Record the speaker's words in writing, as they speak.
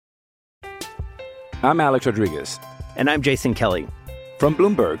I'm Alex Rodriguez. And I'm Jason Kelly. From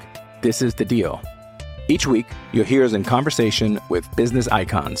Bloomberg, this is The Deal. Each week, you'll hear us in conversation with business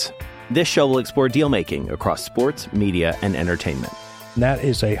icons. This show will explore deal-making across sports, media, and entertainment. That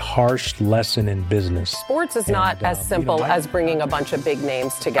is a harsh lesson in business. Sports is not as simple as bringing a bunch of big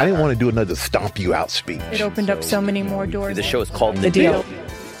names together. I didn't want to do another stomp you out speech. It opened up so many more doors. The show is called The Deal.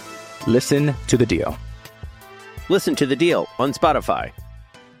 Listen to The Deal. Listen to The Deal on Spotify.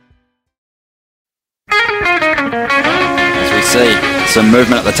 As we see some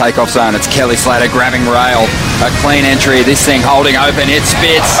movement at the takeoff zone, it's Kelly Slater grabbing rail. A clean entry, this thing holding open, it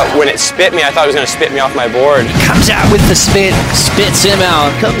spits. When it spit me, I thought it was going to spit me off my board. He comes out with the spit, spits him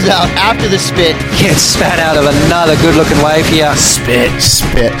out. Comes out after the spit. Gets spat out of another good-looking wave here. Spit.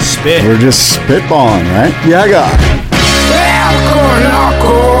 We're just spitballing, right? Yeah, I got it.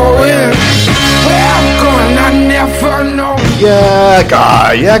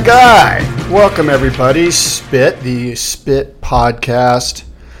 Yeah, guy. Welcome, everybody. The Spit Podcast.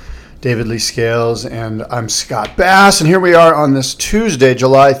 David Lee Scales, and I'm Scott Bass, and here we are on this Tuesday,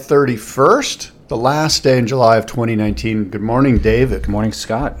 July 31st, the last day in July of 2019. Good morning, David. Good morning,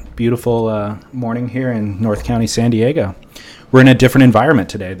 Scott. Beautiful morning here in North County, San Diego. We're in a different environment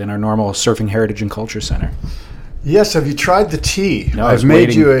today than our normal Surfing Heritage and Culture Center. Yes, have you tried the tea? No, I've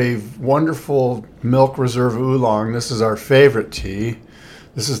made you a wonderful Milk Reserve Oolong. This is our favorite tea.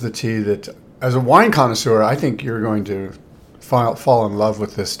 This is the tea that, as a wine connoisseur, I think you're going to fall in love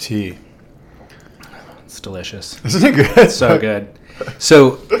with this tea. It's delicious. Isn't it good? So good.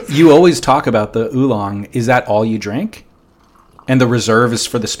 So you always talk about the oolong. Is that all you drink? And the reserve is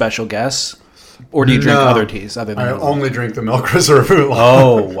for the special guests? Or do you drink other teas other than I oolong? only drink the Milk Reserve Oolong.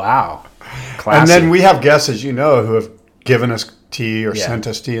 Oh, wow. Classy. And then we have guests, as you know, who have given us tea or sent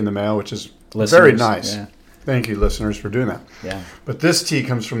us tea in the mail, which is very nice. Yeah. Thank you, listeners, for doing that. Yeah. But this tea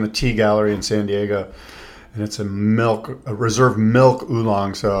comes from the Tea Gallery in San Diego, and it's a reserve milk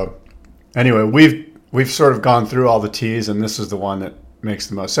oolong. So anyway, we've sort of gone through all the teas, and this is the one that makes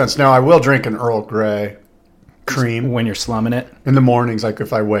the most sense. Now, I will drink an Earl Grey cream when you're slumming it in the mornings, like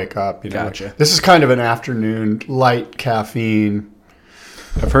if I wake up. Gotcha. This is kind of an afternoon light caffeine.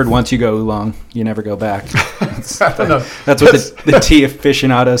 I've heard once you go oolong, you never go back. That's what That's the tea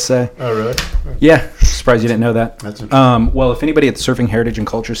aficionados say. Oh, really? Yeah. Surprised you didn't know that. That's interesting. Well, if anybody at the Surfing Heritage and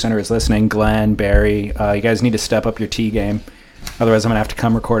Culture Center is listening, Glenn, Barry, you guys need to step up your tea game. Otherwise, I'm going to have to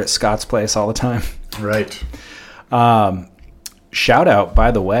come record at Scott's place all the time. Right. Shout out,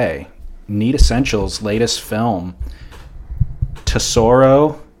 by the way, Neat Essentials' latest film,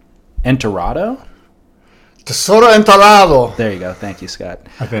 Tesoro Enterrado? Tesoro Enterrado. There you go. Thank you, Scott.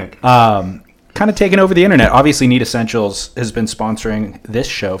 I think. Kind of taking over the internet. Obviously, Neat Essentials has been sponsoring this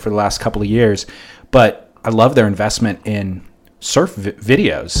show for the last couple of years, but I love their investment in surf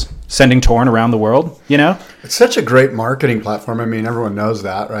videos, sending Torn around the world, you know? It's such a great marketing platform. I mean, everyone knows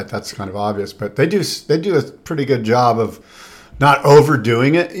that, right? That's kind of obvious, but they do a pretty good job of not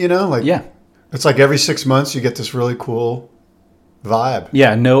overdoing it, you know? Like, yeah. It's like every 6 months you get this really cool vibe.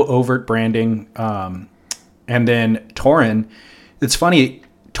 Yeah, no overt branding. And then Torrin, it's funny,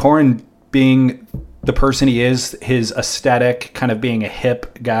 Torrin being the person he is, his aesthetic, kind of being a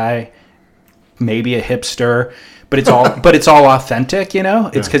hip guy, maybe a hipster, but it's all authentic, you know?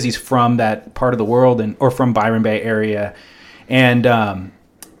 It's because he's from that part of the world or from Byron Bay area. And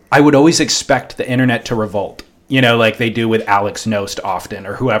I would always expect the internet to revolt, you know, like they do with Alex Nost often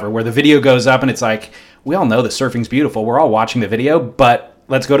or whoever, where the video goes up and it's like, we all know that surfing's beautiful. We're all watching the video, but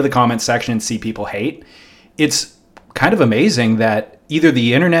let's go to the comments section and see people hate. It's kind of amazing that either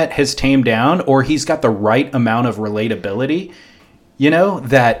the internet has tamed down or he's got the right amount of relatability, you know,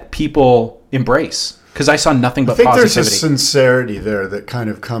 that people embrace. Because I saw nothing but positivity. I think there's a sincerity there that kind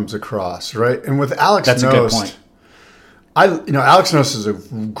of comes across, right? And with Alex Nost, that's a good point. Alex Nost is a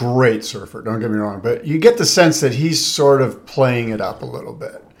great surfer, don't get me wrong, but you get the sense that he's sort of playing it up a little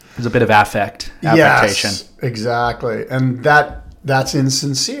bit. There's a bit of affectation. Yes, exactly. And that's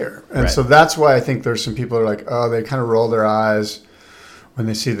insincere. And right. So that's why I think there's some people who are like, oh, they kind of roll their eyes when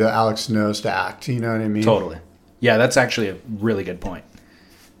they see the Alex Nost act. You know what I mean? Totally. Yeah, that's actually a really good point.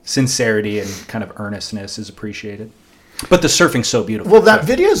 Sincerity and kind of earnestness is appreciated. But the surfing's so beautiful. Well, that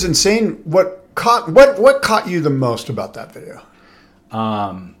video is insane. What caught you the most about that video?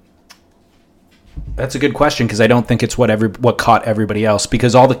 That's a good question because I don't think it's what caught everybody else,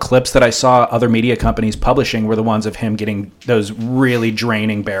 because all the clips that I saw other media companies publishing were the ones of him getting those really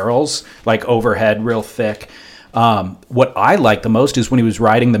draining barrels, like overhead, real thick. What I liked the most is when he was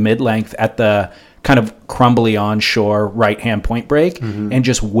riding the mid-length at the kind of crumbly onshore right-hand point break and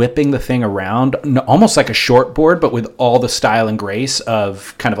just whipping the thing around, almost like a short board, but with all the style and grace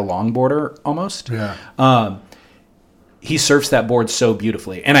of kind of a long boarder almost. Yeah. He surfs that board so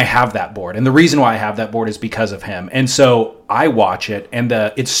beautifully, and I have that board. And the reason why I have that board is because of him. And so I watch it, and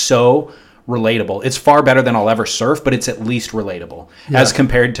it's so relatable. It's far better than I'll ever surf, but it's at least relatable. As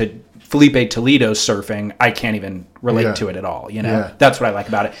compared to Felipe Toledo's surfing, I can't even relate to it at all. That's what I like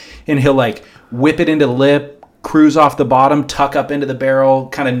about it. And he'll like whip it into the lip, cruise off the bottom, tuck up into the barrel,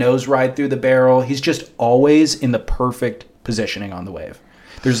 kind of nose ride through the barrel. He's just always in the perfect positioning on the wave.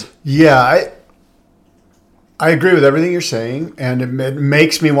 I agree with everything you're saying, and it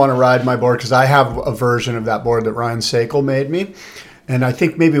makes me want to ride my board because I have a version of that board that Ryan Sakel made me, and I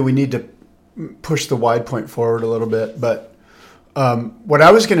think maybe we need to push the wide point forward a little bit. But what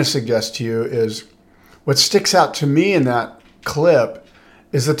I was going to suggest to you is what sticks out to me in that clip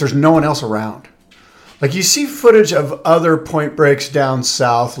is that there's no one else around. Like you see footage of other point breaks down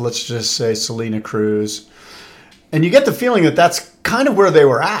south, let's just say Salina Cruz, and you get the feeling that that's kind of where they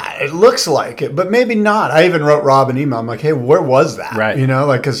were at. It looks like it, but maybe not. I even wrote Rob an email. I'm like, hey, where was that? Right.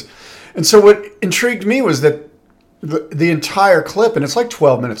 And so what intrigued me was that the entire clip, and it's like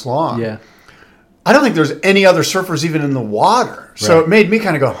 12 minutes long. Yeah. I don't think there's any other surfers even in the water. So it made me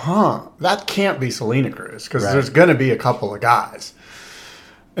kind of go, that can't be Salina Cruz because there's going to be a couple of guys.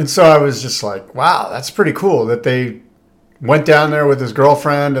 And so I was just like, wow, that's pretty cool that they went down there with his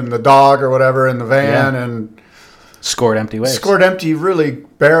girlfriend and the dog or whatever in the van and scored empty waves. Scored empty, really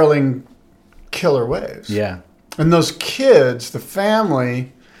barreling killer waves. Yeah. And those kids, the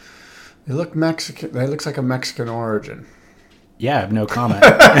family, they look Mexican. They looks like a Mexican origin. Yeah, I have no comment.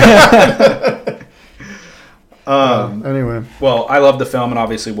 Anyway. Well, I love the film, and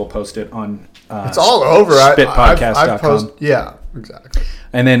obviously we'll post it on it's all over. spitpodcast.com. Yeah, exactly.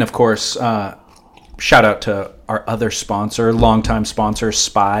 And then, of course, shout out to our other sponsor, longtime sponsor,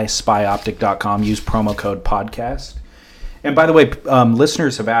 spyoptic.com. Use promo code podcast. And by the way,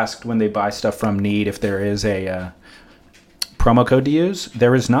 listeners have asked when they buy stuff from Need if there is a promo code to use.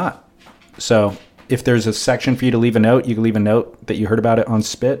 There is not. So if there's a section for you to leave a note, you can leave a note that you heard about it on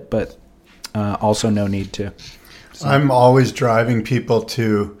Spit, but also no need to. So. I'm always driving people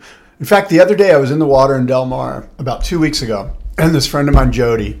to... In fact, the other day I was in the water in Del Mar about 2 weeks ago, and this friend of mine,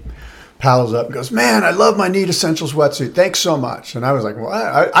 Jody, paddles up and goes, man, I love my Need Essentials wetsuit. Thanks so much. And I was like, well,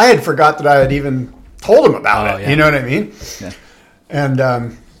 I had forgot that I had even told him about it. Yeah. You know what I mean?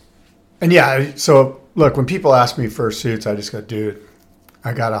 Yeah. And yeah, so look, when people ask me for suits, I just go, dude,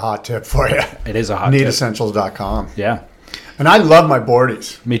 I got a hot tip for you. It is a hot tip. NeedEssentials.com. Yeah. And I love my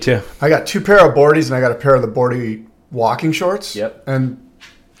boardies. Me too. I got 2 pair of boardies and I got a pair of the boardie walking shorts. Yep. And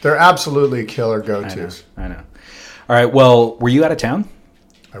they're absolutely killer go-tos. I know. All right. Well, were you out of town?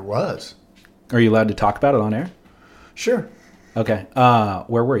 I was. Are you allowed to talk about it on air? Sure. Okay.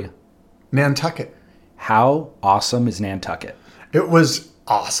 Where were you? Nantucket. How awesome is Nantucket? It was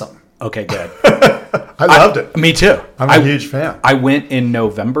awesome. Okay, good. I loved it. Me too. I'm a huge fan. I went in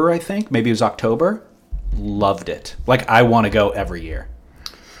November, I think. Maybe it was October. Loved it. Like, I want to go every year.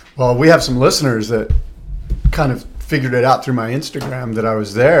 Well, we have some listeners that kind of figured it out through my Instagram that I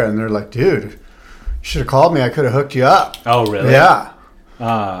was there, and they're like, dude, you should have called me. I could have hooked you up. Oh, really? Yeah.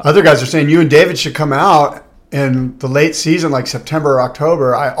 Other guys are saying you and David should come out in the late season, like September or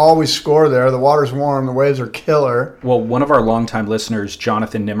October. I always score there. The water's warm. The waves are killer. Well, one of our longtime listeners,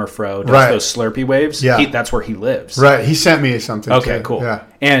 Jonathan Nimmerfro, does those Slurpee waves. Yeah. That's where he lives. Right. He sent me something. Okay, too. cool. Yeah.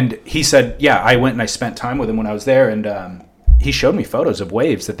 And he said, I went and I spent time with him when I was there, and he showed me photos of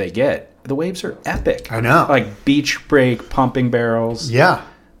waves that they get. The waves are epic. I know. Like beach break, pumping barrels. Yeah.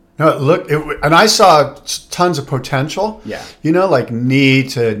 No, and I saw tons of potential. Yeah. You know, like knee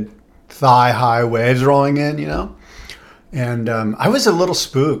to thigh high waves rolling in, you know? And I was a little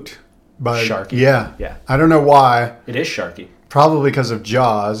spooked by Sharky. Yeah. Yeah. I don't know why. It is sharky. Probably because of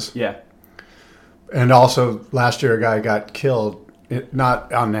Jaws. Yeah. And also last year a guy got killed,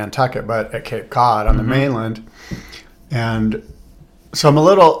 not on Nantucket, but at Cape Cod on the mainland. And so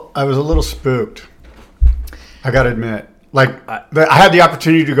I was a little spooked. I got to admit. Like, I had the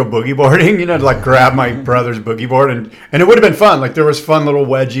opportunity to go boogie boarding, you know, to like grab my brother's boogie board, and it would have been fun. Like, there was fun little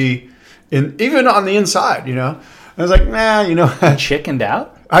wedgie, even on the inside, you know. I was like, nah, you know. Chickened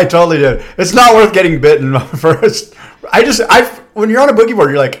out? I totally did. It's not worth getting bitten first. When you're on a boogie board,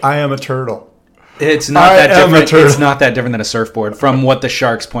 you're like, I am a turtle. It's not that different. It's not that different than a surfboard from what the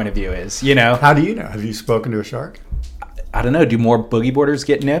shark's point of view is, you know. How do you know? Have you spoken to a shark? I don't know. Do more boogie boarders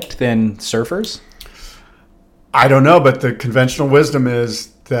get nipped than surfers? I don't know, but the conventional wisdom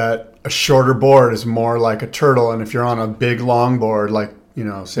is that a shorter board is more like a turtle, and if you're on a big long board, like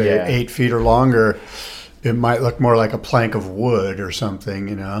say Yeah. 8 feet or longer, it might look more like a plank of wood or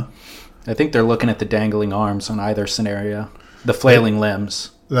something, I think they're looking at the dangling arms on either scenario. The flailing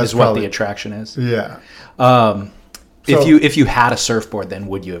limbs That's is what probably- the attraction is. Yeah. If you had a surfboard, then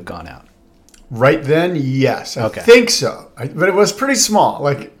would you have gone out? Right then, yes. I Okay. think so. But it was pretty small.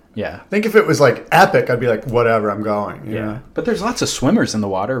 Like, Yeah. I think if it was like epic, I'd be like, whatever, I'm going. You know? But there's lots of swimmers in the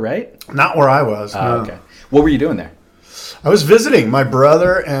water, right? Not where I was. No. Okay. What were you doing there? I was visiting my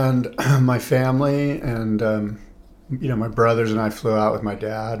brother and my family, and my brothers and I flew out with my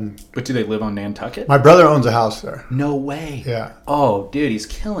dad. And But do they live on Nantucket? my brother owns a house there. No way. Yeah. Oh, dude, he's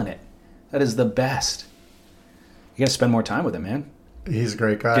killing it. That is the best. You got to spend more time with him, man. He's a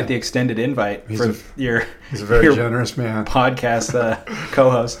great guy. Get the extended invite He's for a- your He's a very your generous man. podcast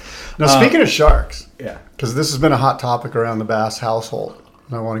co-host. Now, speaking of sharks, Yeah. because this has been a hot topic around the Bass household,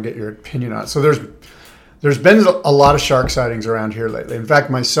 and I want to get your opinion on it. So there's been a lot of shark sightings around here lately. In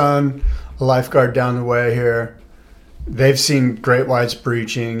fact, my son, a lifeguard down the way here, they've seen great whites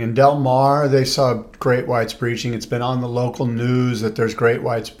breaching. In Del Mar, they saw great whites breaching. It's been on the local news that there's great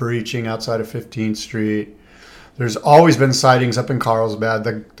whites breaching outside of 15th Street. There's always been sightings up in Carlsbad.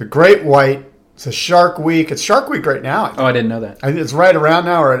 The great white, it's a Shark Week. It's Shark Week right now, I think. Oh, I didn't know that. I think it's right around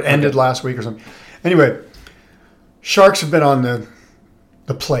now, or it ended last week or something. Anyway, sharks have been on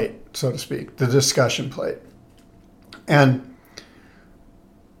the plate, so to speak, the discussion plate. And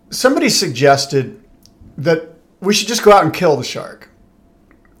somebody suggested that we should just go out and kill the shark.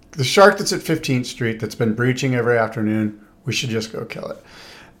 The shark that's at 15th Street that's been breaching every afternoon, we should just go kill it.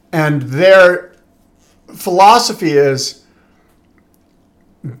 And their philosophy is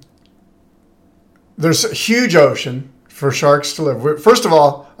there's a huge ocean for sharks to live. First of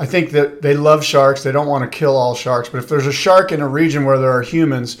all, I think that they love sharks. They don't want to kill all sharks. But if there's a shark in a region where there are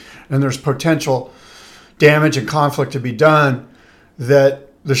humans and there's potential damage and conflict to be done, that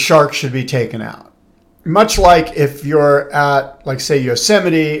the shark should be taken out. Much like if you're at, like, say,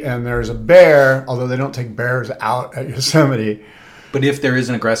 Yosemite and there's a bear, although they don't take bears out at Yosemite. But if there is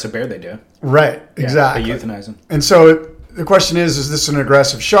an aggressive bear, they do. Right, Yeah, exactly. They euthanize them. And so the question is this an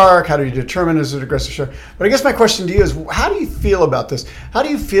aggressive shark? How do you determine is it an aggressive shark? But I guess my question to you is, how do you feel about this? How do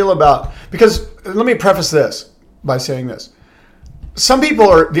you feel about, because let me preface this by saying this. Some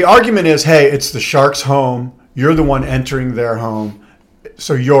people the argument is, hey, it's the shark's home. You're the one entering their home,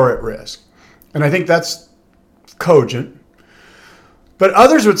 so you're at risk. And I think that's cogent. But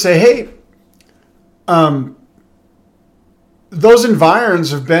others would say, hey, those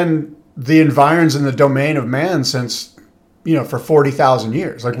environs have been the environs in the domain of man since, for 40,000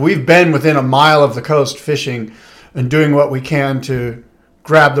 years. Like, we've been within a mile of the coast fishing and doing what we can to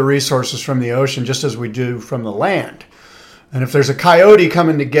grab the resources from the ocean just as we do from the land. And if there's a coyote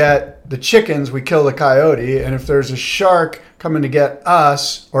coming to get the chickens, we kill the coyote. And if there's a shark coming to get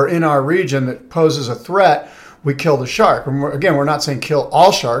us or in our region that poses a threat, we kill the shark. And we're not saying kill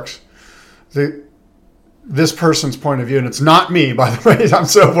all sharks. This person's point of view, and it's not me, by the way. I'm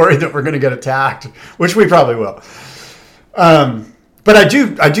so worried that we're going to get attacked, which we probably will. But I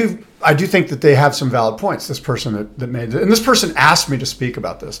do think that they have some valid points. This person that made it, and this person asked me to speak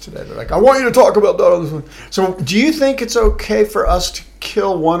about this today. They're like, I want you to talk about that on this one. So, do you think it's okay for us to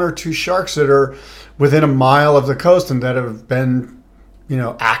kill one or two sharks that are within a mile of the coast and that have been,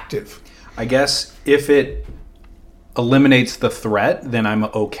 active? I guess if it eliminates the threat, then I'm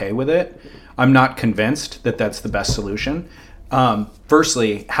okay with it. I'm not convinced that that's the best solution.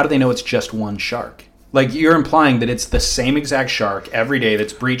 Firstly, how do they know it's just one shark? Like, you're implying that it's the same exact shark every day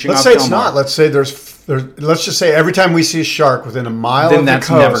that's breaching Let's off say Del it's Mar. not. Let's say there's. Let's just say every time we see a shark within a mile Then of the that's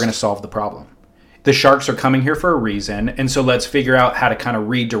coast, never going to solve the problem. The sharks are coming here for a reason, and so let's figure out how to kind of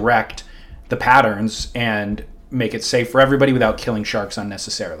redirect the patterns and make it safe for everybody without killing sharks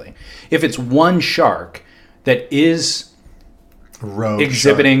unnecessarily. If it's one shark that is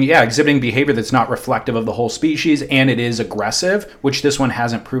exhibiting behavior that's not reflective of the whole species, and it is aggressive, which this one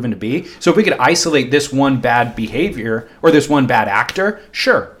hasn't proven to be. So if we could isolate this one bad behavior or this one bad actor,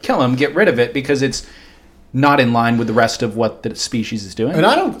 sure, kill him, get rid of it, because it's not in line with the rest of what the species is doing. And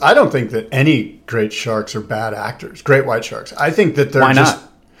I don't think that any great sharks are bad actors. Great white sharks. I think that they're Why just.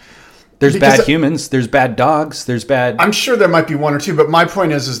 not? There's bad humans. There's bad dogs. There's bad. I'm sure there might be one or two, but my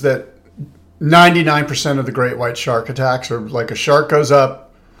point is that 99% of the great white shark attacks are like a shark goes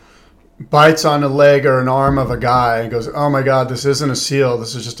up, bites on a leg or an arm of a guy and goes, oh my God, this isn't a seal.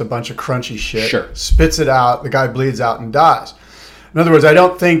 This is just a bunch of crunchy shit. Sure. Spits it out. The guy bleeds out and dies. In other words, I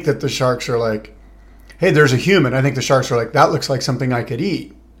don't think that the sharks are like, hey, there's a human. I think the sharks are like, that looks like something I could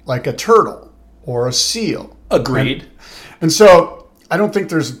eat, like a turtle or a seal. Agreed. And so I don't think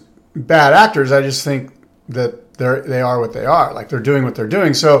there's bad actors. I just think that they are what they are. Like, they're doing what they're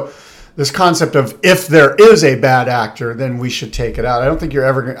doing. So this concept of if there is a bad actor, then we should take it out. I don't think you're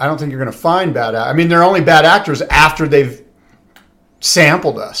going to find bad actors. I mean, they're only bad actors after they've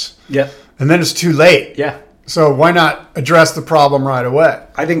sampled us. Yeah. And then it's too late. Yeah. So why not address the problem right away?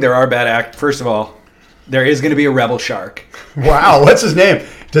 I think there are bad actors. First of all, there is going to be a rebel shark. Wow, what's his name?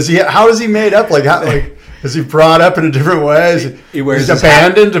 How is he made up? Is he brought up in a different way? He's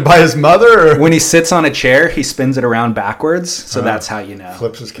abandoned by his mother? Or? When he sits on a chair, he spins it around backwards, so that's how you know.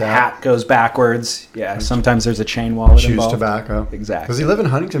 Flips his cap. Hat goes backwards. Yeah, sometimes there's a chain wallet Chews involved. tobacco. Exactly. Does he live in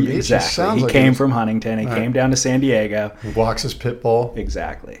Huntington Beach? Exactly. He came from Huntington. He came down to San Diego. He walks his pit bull.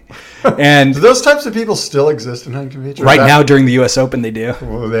 Exactly. And do those types of people still exist in Huntington Beach? Right now, during the U.S. Open, they do.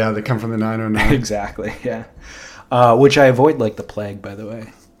 Well, yeah, they come from the 909. Exactly, yeah. Which I avoid like the plague, by the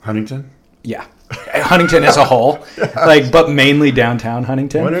way. Huntington? Yeah. Huntington as a whole, but mainly downtown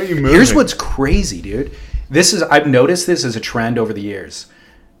Huntington. When are you moving? Here's what's crazy, dude. I've noticed this as a trend over the years.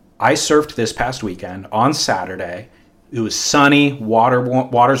 I surfed this past weekend on Saturday. It was sunny,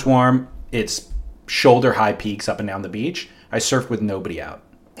 water's warm. It's shoulder high peaks up and down the beach. I surfed with nobody out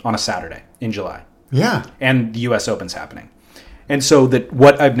on a Saturday in July. Yeah. And the U.S. Open's happening. And so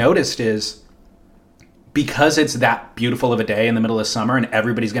what I've noticed is, because it's that beautiful of a day in the middle of summer and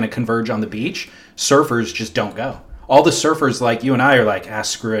everybody's going to converge on the beach, surfers just don't go. All the surfers like you and I are like,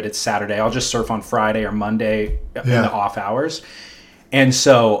 screw it, it's Saturday. I'll just surf on Friday or Monday in the off hours. And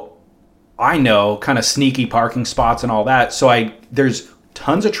so I know kind of sneaky parking spots and all that. So there's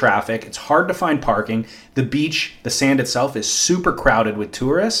tons of traffic. It's hard to find parking. The beach, the sand itself is super crowded with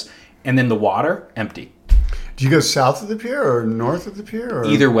tourists. And then the water, empty. Do you go south of the pier or north of the pier? Or?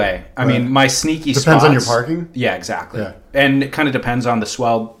 Either way. I mean, my sneaky spots... Depends on your parking? Yeah, exactly. Yeah. And it kind of depends on the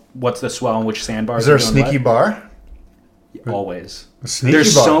swell. What's the swell and which sandbars? Is there a sneaky bar? Always. A sneaky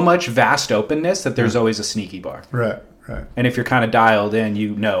there's bar? So much vast openness that there's always a sneaky bar. Right. And if you're kind of dialed in,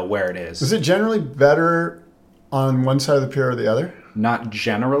 you know where it is. Is it generally better on one side of the pier or the other? Not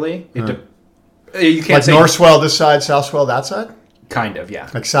generally. You can't say... north swell this side, south swell that side? Kind of, yeah.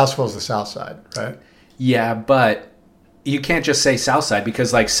 Like south swell's the south side, right? Yeah, but you can't just say south side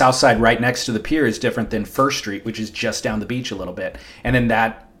because like south side right next to the pier is different than First Street, which is just down the beach a little bit. And then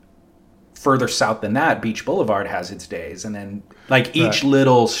that further south than that, Beach Boulevard has its days. And then like each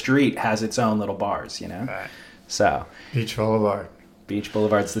little street has its own little bars, you know? Right. So Beach Boulevard. Beach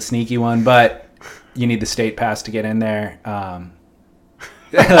Boulevard's the sneaky one, but you need the state pass to get in there.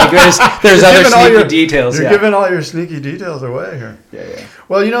 Like there's other sneaky details. You're giving all your sneaky details away here. Yeah.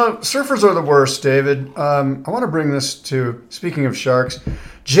 Well, surfers are the worst, David. I want to bring this to, speaking of sharks,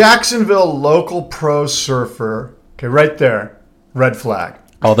 Jacksonville local pro surfer. Okay, right there. Red flag.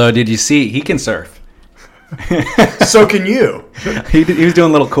 Although, did you see, he can surf. So can you. He was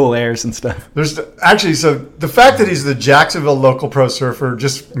doing little cool airs and stuff. So the fact that he's the Jacksonville local pro surfer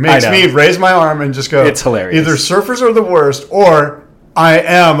just makes me raise my arm and just go, it's hilarious. Either surfers are the worst or I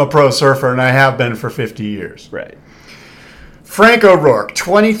am a pro surfer and I have been for 50 years. Right. Frank O'Rourke,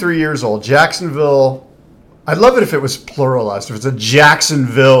 23 years old, Jacksonville. I'd love it if it was pluralized, if it's a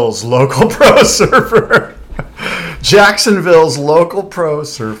Jacksonville's local pro surfer. Jacksonville's local pro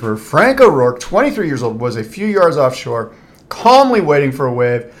surfer, Frank O'Rourke, 23 years old, was a few yards offshore, calmly waiting for a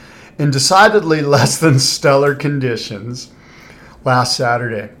wave in decidedly less than stellar conditions last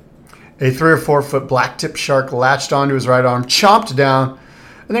Saturday. A 3 or 4 foot black-tipped shark latched onto his right arm, chomped down,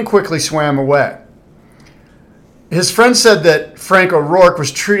 and then quickly swam away. His friend said that Frank O'Rourke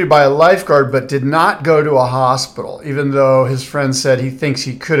was treated by a lifeguard but did not go to a hospital, even though his friend said he thinks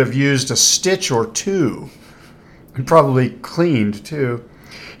he could have used a stitch or two and probably cleaned too.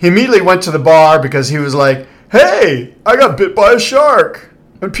 He immediately went to the bar because he was like, "Hey, I got bit by a shark."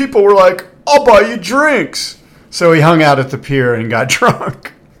 And people were like, "I'll buy you drinks." So he hung out at the pier and got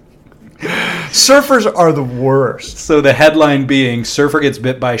drunk. Surfers are the worst. So the headline being, surfer gets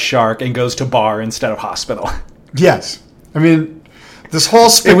bit by shark and goes to bar instead of hospital. Yes. I mean, this whole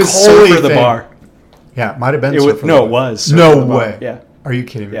It was Surfer the bar. Yeah, it might have been Surfer No, it was. Surfer No the Bar. way. Yeah. Are you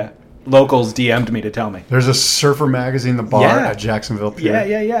kidding me? Yeah. Locals DM'd me to tell me. There's a Surfer magazine, The Bar, at Jacksonville Pier.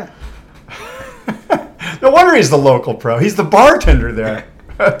 Yeah. No wonder he's the local pro. He's the bartender there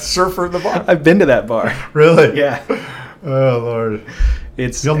at Surfer the Bar. I've been to that bar. Really? Yeah. Oh, Lord.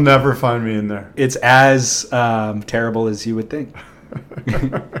 You'll never find me in there. It's as terrible as you would think.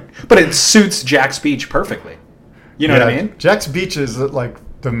 But it suits Jack's Beach perfectly. You know what I mean? Jack's Beach is like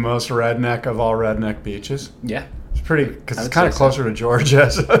the most redneck of all redneck beaches. Yeah. It's pretty, because it's kind of closer to Georgia.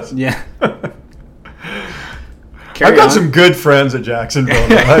 Yeah. I've got some good friends at Jacksonville.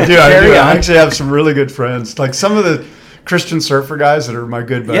 I do. I actually have some really good friends. Like some of the Christian surfer guys that are my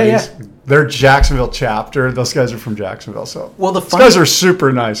good buddies. Yeah. They're Jacksonville chapter. Those guys are from Jacksonville. So those guys are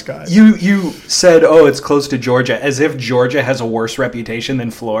super nice guys. You said, oh, it's close to Georgia, as if Georgia has a worse reputation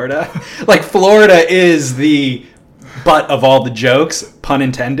than Florida. Like, Florida is the butt of all the jokes, pun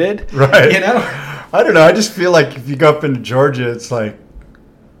intended. Right. You know? I don't know. I just feel like if you go up into Georgia, it's like,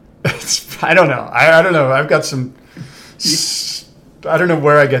 I don't know. I don't know. I've got some, I don't know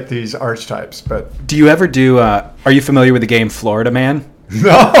where I get these archetypes, but. Do you ever do, are you familiar with the game Florida Man?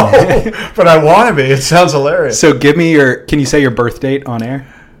 No, but I want to be. It sounds hilarious. So can you say your birth date on air?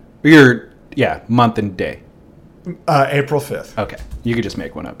 Month and day. April 5th. Okay. You could just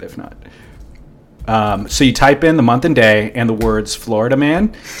make one up if not. So you type in the month and day and the words Florida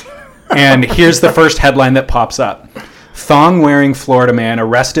Man. And here's the first headline that pops up. Thong-wearing Florida man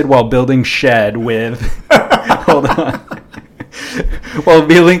arrested while building shed with... Hold on. While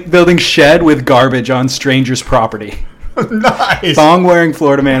building shed with garbage on stranger's property. Nice. Thong-wearing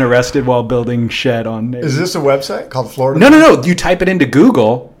Florida man arrested while building shed on... Is this a website called Florida? No. You type it into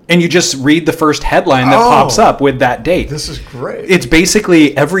Google, and you just read the first headline that pops up with that date. This is great. It's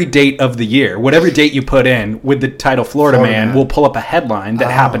basically every date of the year. Whatever date you put in with the title Florida Man will pull up a headline that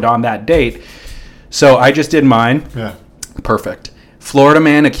happened on that date. So I just did mine. Yeah. Perfect. Florida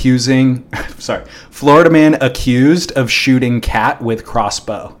man accused of shooting cat with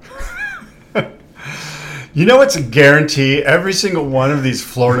crossbow. You know what's a guarantee? Every single one of these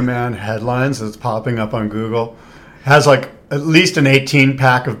Florida Man headlines that's popping up on Google has like at least an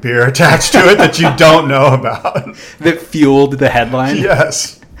 18-pack of beer attached to it that you don't know about. That fueled the headline?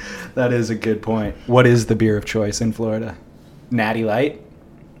 Yes. That is a good point. What is the beer of choice in Florida? Natty Light?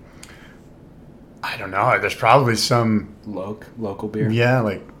 I don't know. There's probably some... Local beer? Yeah,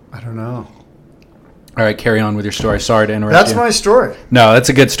 I don't know. All right, carry on with your story. Sorry to interrupt you. That's my story. No, that's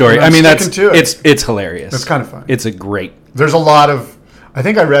a good story. I mean, it's hilarious. It's kind of fun. It's a great... There's a lot of... I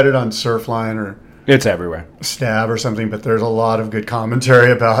think I read it on Surfline or... It's everywhere. Stab or something, but there's a lot of good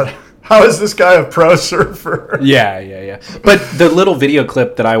commentary about how is this guy a pro surfer? Yeah. But the little video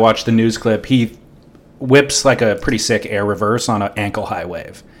clip that I watched, the news clip, he whips like a pretty sick air reverse on an ankle high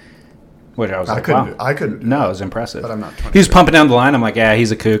wave. Which I was like, wow. I couldn't. No, it was impressive. But I'm not 20. He was pumping down the line. I'm like, yeah,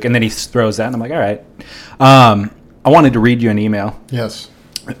 he's a kook. And then he throws that, and I'm like, all right. I wanted to read you an email. Yes.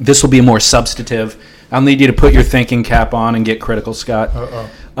 This will be more substantive. I'll need you to put your thinking cap on and get critical, Scott.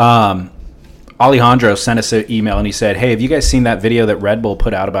 Alejandro sent us an email, and he said, hey, have you guys seen that video that Red Bull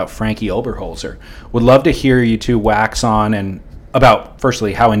put out about Frankie Oberholzer? Would love to hear you two wax on and about,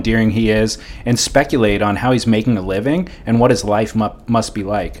 firstly, how endearing he is, and speculate on how he's making a living and what his life must be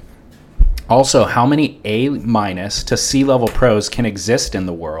like. Also, how many A- to C-level pros can exist in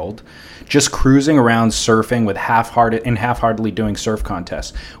the world just cruising around surfing with half-heartedly doing surf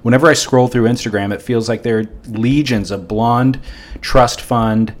contests? Whenever I scroll through Instagram, it feels like there are legions of blonde trust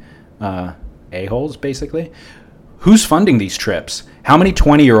fund a-holes, basically. Who's funding these trips? How many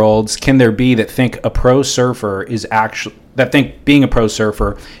 20-year-olds can there be that think being a pro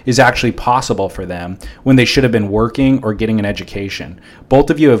surfer is actually possible for them when they should have been working or getting an education? Both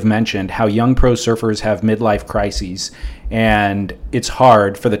of you have mentioned how young pro surfers have midlife crises, and it's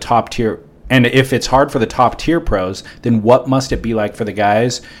hard for the top tier. And if it's hard for the top tier pros, then what must it be like for the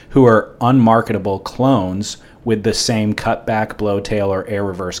guys who are unmarketable clones with the same cutback, blowtail, or air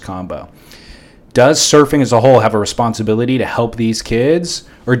reverse combo? Does surfing as a whole have a responsibility to help these kids,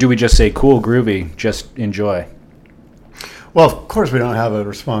 or do we just say, cool, groovy, just enjoy? Well, of course we don't have a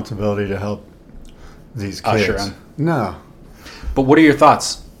responsibility to help these kids. Usher on. No. But what are your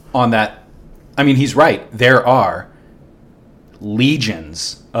thoughts on that? I mean, he's right. There are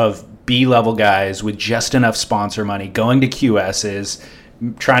legions of B-level guys with just enough sponsor money going to QSs,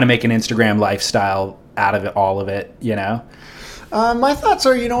 trying to make an Instagram lifestyle out of it, all of it, you know? My thoughts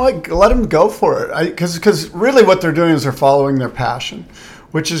are, you know what, let them go for it. Because really what they're doing is they're following their passion,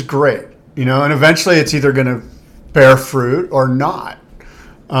 which is great, you know, and eventually it's either going to bear fruit or not.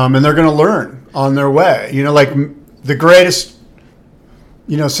 And they're going to learn on their way. You know, like the greatest,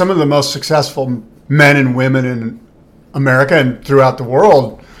 you know, some of the most successful men and women in America and throughout the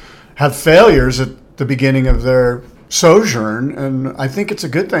world have failures at the beginning of their sojourn. And I think it's a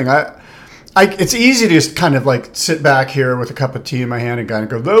good thing. It's easy to just kind of like sit back here with a cup of tea in my hand and kind of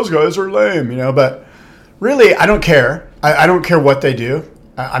go, those guys are lame, you know, but really I don't care. I don't care what they do.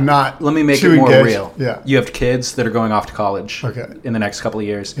 I'm not. Let me make too it more engaged. real. Yeah. You have kids that are going off to college in the next couple of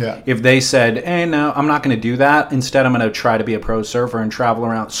years. Yeah. If they said, hey, no, I'm not going to do that. Instead, I'm going to try to be a pro surfer and travel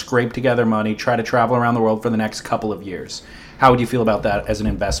around, scrape together money, try to travel around the world for the next couple of years. How would you feel about that as an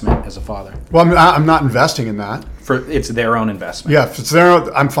investment as a father? Well, I'm not investing in that. It's their own investment. Yeah, if it's their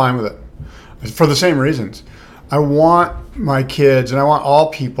own, I'm fine with it for the same reasons. I want my kids and I want all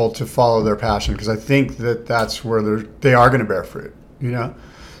people to follow their passion because I think that that's where they are going to bear fruit. You know,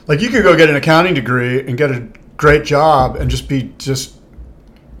 like you could go get an accounting degree and get a great job and just be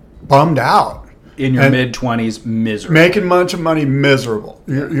bummed out in your mid-20s, miserable, making a bunch of money, miserable.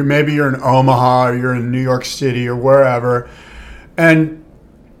 Maybe you're in Omaha or you're in New York City or wherever, and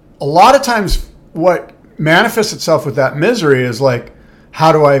a lot of times what manifests itself with that misery is like,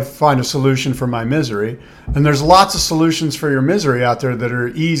 how do I find a solution for my misery? And there's lots of solutions for your misery out there that are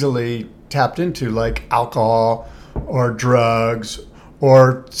easily tapped into, like alcohol or drugs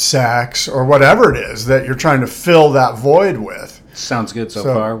or sex or whatever it is that you're trying to fill that void with. Sounds good so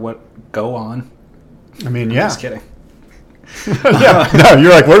far. Go on. I mean, yeah. Just kidding. Yeah. No,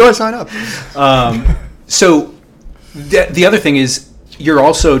 you're like, where do I sign up? So the other thing is you're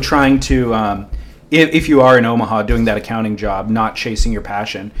also trying to, if you are in Omaha doing that accounting job, not chasing your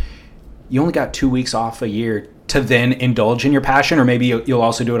passion, you only got 2 weeks off a year to then indulge in your passion, or maybe you'll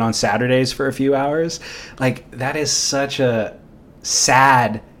also do it on Saturdays for a few hours. Like, that is such a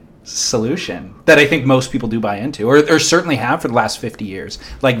sad solution that I think most people do buy into, or certainly have for the last 50 years.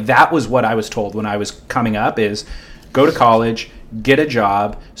 Like, that was what I was told when I was coming up is go to college, get a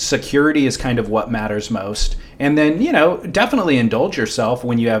job, security is kind of what matters most, and then, definitely indulge yourself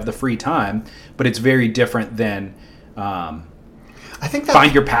when you have the free time, but it's very different than I think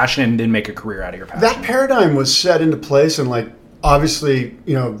find your passion and then make a career out of your passion. That paradigm was set into place and obviously,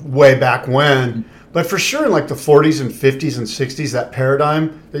 way back when, but for sure in the 40s and 50s and 60s, that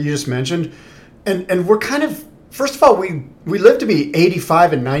paradigm that you just mentioned, and we're kind of, first of all, we live to be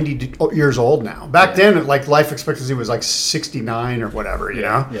 85 and 90 years old now. Back then, life expectancy was 69 or whatever, you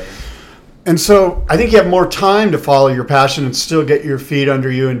know? Yeah. And so I think you have more time to follow your passion and still get your feet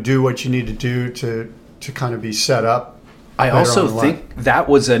under you and do what you need to do to kind of be set up. I also think that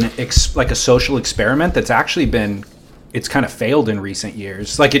was a social experiment that's actually it's kind of failed in recent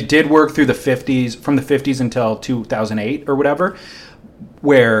years. Like, it did work through the 50s, from the 50s until 2008 or whatever,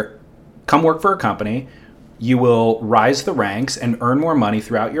 where come work for a company, you will rise the ranks and earn more money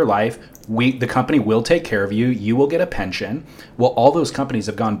throughout your life. The company will take care of you. You will get a pension. Well, all those companies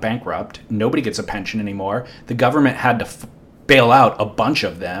have gone bankrupt. Nobody gets a pension anymore. The government had to bail out a bunch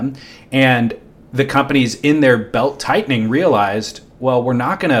of them. And the companies in their belt tightening realized, well, we're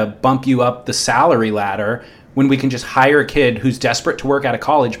not going to bump you up the salary ladder when we can just hire a kid who's desperate to work out of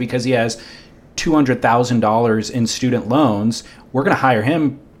college because he has $200,000 in student loans. We're going to hire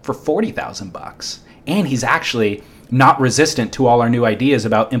him for $40,000. And he's actually not resistant to all our new ideas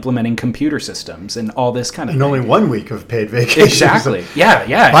about implementing computer systems and all this kind of thing. And only 1 week of paid vacation. Exactly.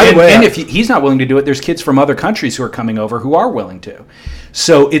 Yeah. By the way, and if he's not willing to do it, there's kids from other countries who are coming over who are willing to.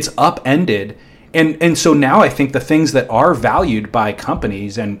 So it's upended. And so now I think the things that are valued by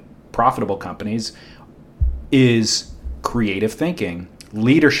companies and profitable companies is creative thinking,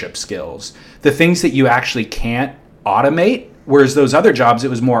 leadership skills, the things that you actually can't automate. Whereas those other jobs, it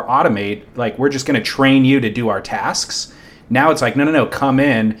was more automate. Like, we're just going to train you to do our tasks. Now it's like, no, come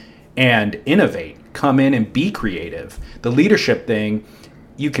in and innovate. Come in and be creative. The leadership thing,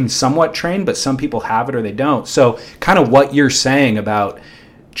 you can somewhat train, but some people have it or they don't. So kind of what you're saying about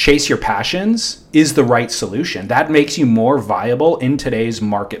chase your passions is the right solution. That makes you more viable in today's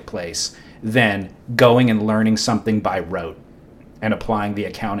marketplace than going and learning something by rote and applying the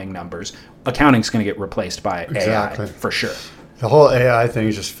accounting numbers. Accounting's going to get replaced by AI for sure. The whole AI thing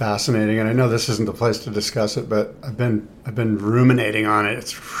is just fascinating, and I know this isn't the place to discuss it, but I've been ruminating on it.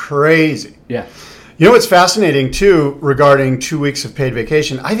 It's crazy. Yeah. You know what's fascinating too regarding 2 weeks of paid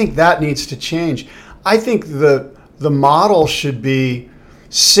vacation? I think that needs to change. I think the model should be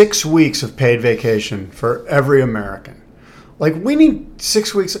 6 weeks of paid vacation for every American. Like, we need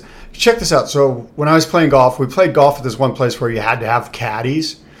 6 weeks. Check this out. So when I was playing golf, we played golf at this one place where you had to have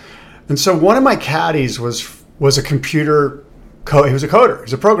caddies. And so one of my caddies was a computer he was a coder. He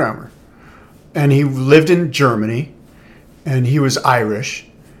was a programmer. And he lived in Germany, and he was Irish.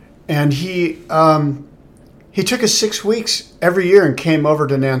 And he took us 6 weeks every year and came over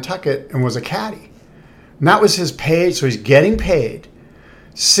to Nantucket and was a caddy. And that was his paid, so he's getting paid.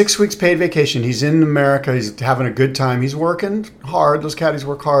 6 weeks paid vacation. He's in America. He's having a good time. He's working hard. Those caddies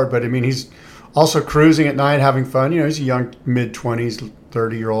work hard, but I mean, he's also cruising at night, having fun. He's a young mid-20s,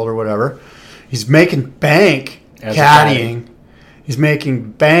 30-year-old or whatever. He's making bank caddying. He's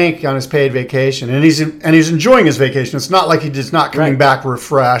making bank on his paid vacation, and he's enjoying his vacation. It's not like he's not coming back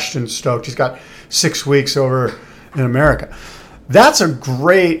refreshed and stoked. He's got 6 weeks over in America. That's a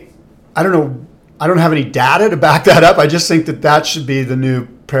great. I don't know. I don't have any data to back that up. I just think that should be the new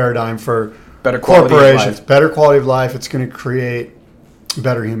paradigm for better corporations. Better quality of life. It's going to create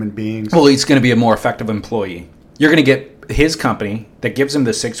better human beings. Well, he's going to be a more effective employee. you're going to get his company that gives him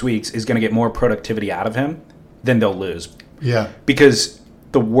the 6 weeks is going to get more productivity out of him than they'll lose. Yeah. Because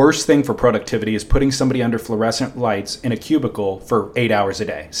the worst thing for productivity is putting somebody under fluorescent lights in a cubicle for 8 hours a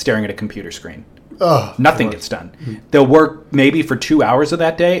day, staring at a computer screen. Oh, nothing gets done. They'll work maybe for 2 hours of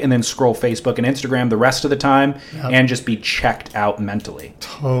that day and then scroll Facebook and Instagram the rest of the time and just be checked out mentally.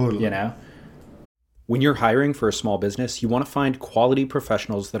 Totally. You know? When you're hiring for a small business, you want to find quality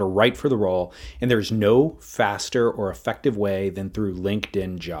professionals that are right for the role, and there's no faster or effective way than through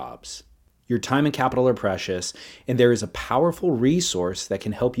LinkedIn Jobs. Your time and capital are precious, and there is a powerful resource that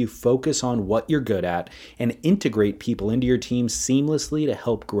can help you focus on what you're good at and integrate people into your team seamlessly to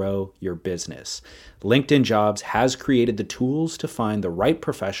help grow your business. LinkedIn Jobs has created the tools to find the right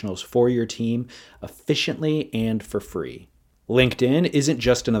professionals for your team efficiently and for free. LinkedIn isn't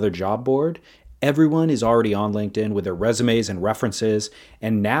just another job board. Everyone is already on LinkedIn with their resumes and references,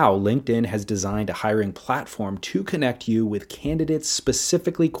 and now LinkedIn has designed a hiring platform to connect you with candidates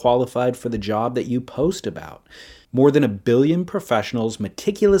specifically qualified for the job that you post about. More than 1 billion professionals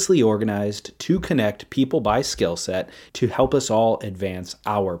meticulously organized to connect people by skill set to help us all advance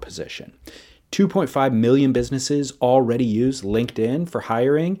our position. 2.5 million businesses already use LinkedIn for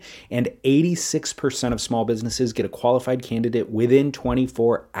hiring, and 86% of small businesses get a qualified candidate within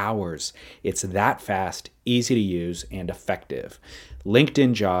 24 hours. It's that fast, easy to use, and effective.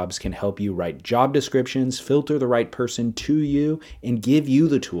 LinkedIn Jobs can help you write job descriptions, filter the right person to you, and give you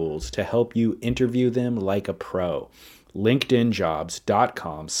the tools to help you interview them like a pro.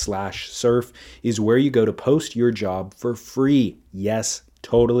 LinkedInjobs.com/surf is where you go to post your job for free. Yes,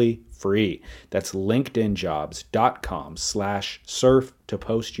 totally free. That's LinkedInjobs.com/surf to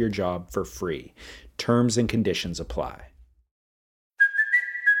post your job for free. Terms and conditions apply.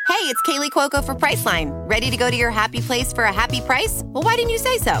 Hey, it's Kaylee Cuoco for Priceline. Ready to go to your happy place for a happy price? Well, why didn't you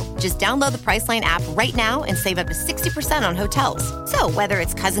say so? Just download the Priceline app right now and save up to 60% on hotels. So whether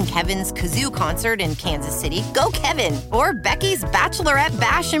it's Cousin Kevin's Kazoo Concert in Kansas City, go Kevin, or Becky's Bachelorette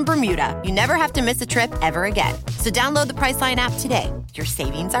Bash in Bermuda, you never have to miss a trip ever again. So download the Priceline app today. Your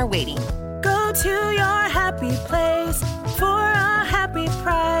savings are waiting. Go to your happy place for a happy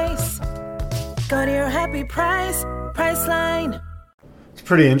price. Go to your happy price, Priceline. It's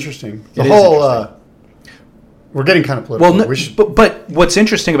pretty interesting. The whole, we're getting kind of political. Well, but what's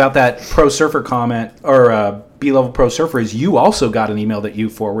interesting about that Pro Surfer comment, or B-Level Pro Surfer, is you also got an email that you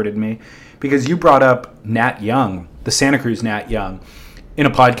forwarded me because you brought up Nat Young, the Santa Cruz Nat Young, in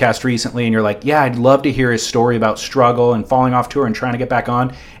a podcast recently, and you're like, yeah, I'd love to hear his story about struggle and falling off tour and trying to get back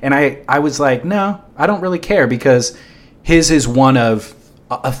on. And I was like, no, I don't really care, because his is one of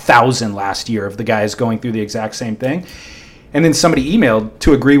 1,000 last year of the guys going through the exact same thing. And then somebody emailed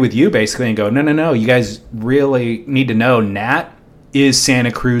to agree with you basically and go, no, you guys really need to know Nat is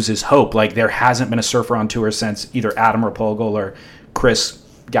Santa Cruz's hope. Like, there hasn't been a surfer on tour since either Adam Rapogel or Chris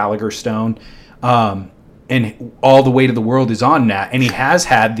Gallagher Stone. And all the weight of the world is on Nat. And he has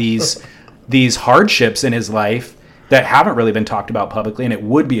had these hardships in his life that haven't really been talked about publicly, and it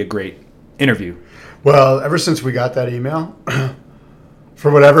would be a great interview. Well, ever since we got that email,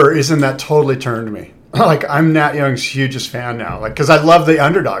 for whatever reason, that totally turned me. Like, I'm Nat Young's hugest fan now. Like, because I love the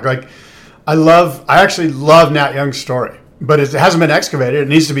underdog. Like, I actually love Nat Young's story, but it hasn't been excavated. It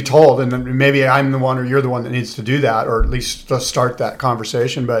needs to be told, and then maybe I'm the one, or you're the one that needs to do that, or at least to start that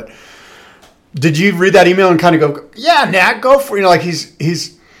conversation. But did you read that email and kind of go, yeah, Nat, go for it? You know, like I think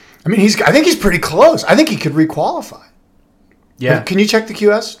he's pretty close. I think he could requalify. Yeah. Can you check the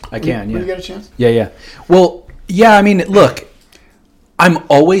QS? I can. When you get a chance? Yeah. Well, yeah. I mean, look. I'm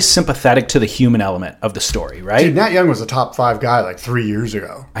always sympathetic to the human element of the story, right? Dude, Nat Young was a top 5 guy like 3 years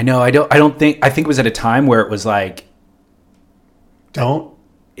ago. I know. I think it was at a time where it was like,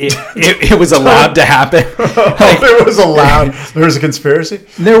 it was allowed to happen. It was allowed. There was a conspiracy.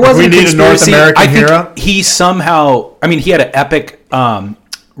 There was. We need a North American hero. He somehow. I mean, he had an epic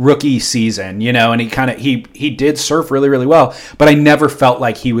rookie season, you know, and he did surf really, really well. But I never felt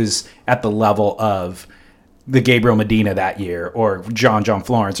like he was at the level of the Gabriel Medina that year, or John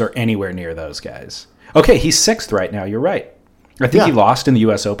Florence, or anywhere near those guys. Okay, he's 6th right now. You're right. I think he lost in the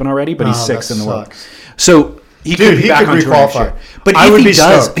U.S. Open already, but he's 6th in the world. So he could be back on tour next year. But if he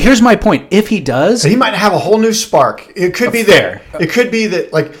does, here's my point. If he does, he might have a whole new spark. It could be there. It could be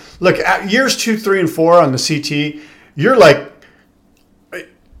that, like, look, at years 2, 3, and 4 on the CT, you're like,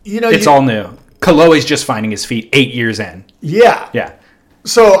 you know, it's all new. Kaloe's just finding his feet 8 years in. Yeah.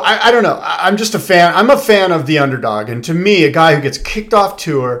 So, I don't know. I'm just a fan. I'm a fan of the underdog. And to me, a guy who gets kicked off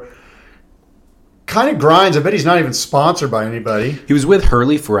tour kind of grinds. I bet he's not even sponsored by anybody. He was with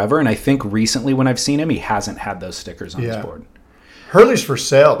Hurley forever, and I think recently when I've seen him, he hasn't had those stickers on his board. Hurley's for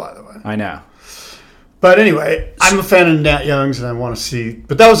sale, by the way. I know. But anyway, I'm a fan of Nat Young's, and I want to see.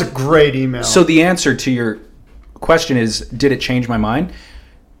 But that was a great email. So the answer to your question is, did it change my mind?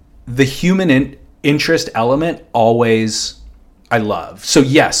 The human interest element always I love. So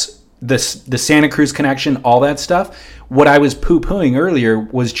yes, the Santa Cruz connection, all that stuff. What I was poo-pooing earlier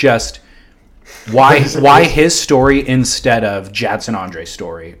was just why his story instead of Jadson Andre's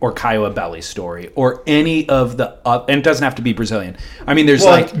story or Caio Abelli's story or any of the and it doesn't have to be Brazilian. I mean, there's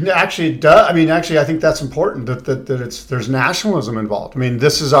actually it does. I mean, actually, I think that's important that there's nationalism involved. I mean,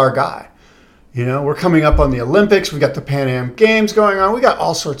 this is our guy. You know, we're coming up on the Olympics. We got the Pan Am Games going on. We got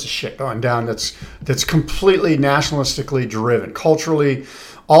all sorts of shit going down that's completely nationalistically driven, culturally.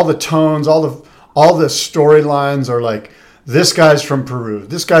 All the tones, all the storylines are like, this guy's from Peru,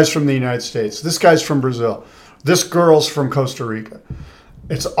 this guy's from the United States, this guy's from Brazil, this girl's from Costa Rica.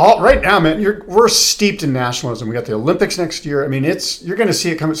 It's all right now, man. We're steeped in nationalism. We got the Olympics next year. I mean, you're going to see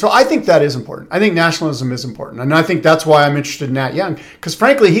it coming. So I think that is important. I think nationalism is important, and I think that's why I'm interested in Nat Young, because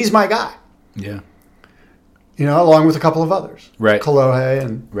frankly, he's my guy. Yeah. You know, along with a couple of others. Right. Kolohe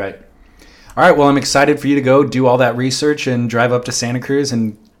and... Right. All right, well, I'm excited for you to go do all that research and drive up to Santa Cruz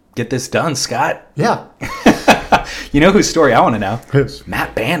and get this done, Scott. Yeah. You know whose story I want to know? Whose?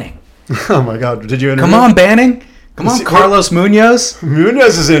 Matt Banning. Oh, my God. Did you interview? Come on, Banning. Come on, Carlos Munoz.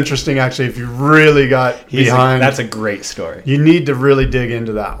 Munoz is interesting, actually, if you really got behind. That's a great story. You need to really dig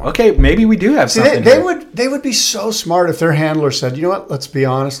into that one. Okay, maybe we do have something. They would be so smart if their handler said, you know what, let's be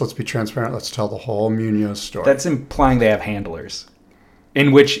honest, let's be transparent, let's tell the whole Munoz story. That's implying they have handlers.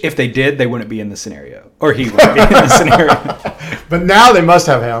 In which, if they did, they wouldn't be in the scenario. Or he wouldn't be in the scenario. But now they must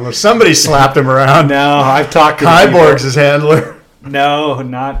have handlers. Somebody slapped him around. No, I've talked to Kyborg's his handler. No,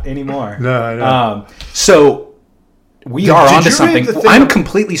 not anymore. No, I know. So... We are onto something. I'm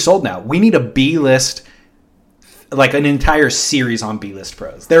completely sold now. We need a B-list, like an entire series on B-list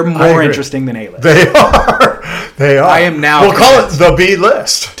pros. They're more interesting than A-list. They are. I am now. We'll call it the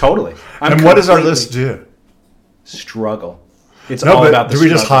B-list. Totally. And what does our list do? Struggle. It's all about the struggle. Do we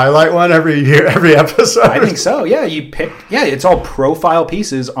just highlight one every year, every episode? I think so. Yeah, it's all profile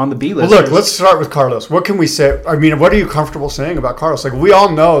pieces on the B-list. Well, look, let's start with Carlos. What can we say? I mean, what are you comfortable saying about Carlos? Like, we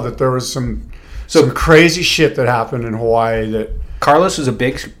all know that there was some crazy shit that happened in Hawaii that... Carlos was a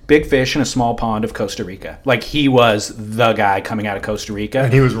big fish in a small pond of Costa Rica. Like, he was the guy coming out of Costa Rica.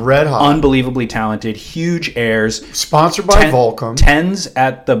 And he was red hot. Unbelievably talented. Huge airs. Sponsored by Volcom. 10s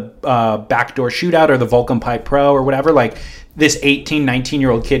at the backdoor shootout or the Volcom Pipe Pro or whatever. Like, this 18,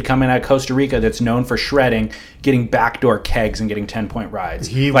 19-year-old kid coming out of Costa Rica that's known for shredding, getting backdoor kegs and getting 10-point rides.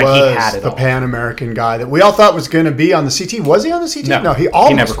 He had the Pan-American guy that we all thought was going to be on the CT. Was he on the CT? No, he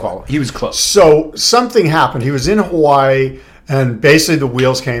never qualified. He was close. So something happened. He was in Hawaii, and basically the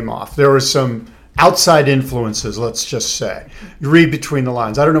wheels came off. There was some outside influences, let's just say. You read between the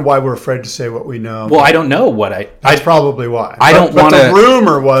lines. I don't know why we're afraid to say what we know. Well, I don't know what That's probably why. But the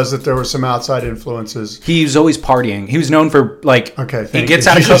rumor was that there were some outside influences. He was always partying. He was known for, like... Okay, he gets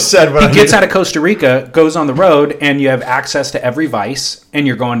out of Costa Rica, goes on the road, and you have access to every vice, and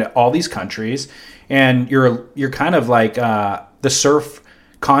you're going to all these countries, and you're kind of like the surf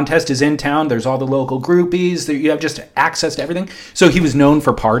contest is in town. There's all the local groupies. You have just access to everything. So he was known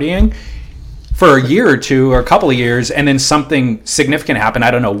for partying for a year or two or a couple of years, and then something significant happened.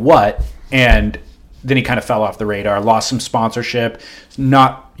 I don't know what, and then he kind of fell off the radar, lost some sponsorship,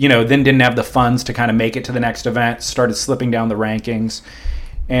 then didn't have the funds to kind of make it to the next event, started slipping down the rankings,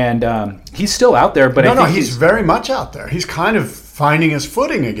 and he's still out there. But I think he's very much out there. He's kind of finding his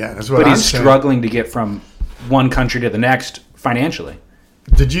footing again, is what I'm saying. But he's struggling to get from one country to the next financially.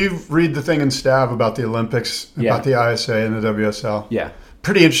 Did you read the thing in Stav about the Olympics, about the ISA and the WSL? Yeah.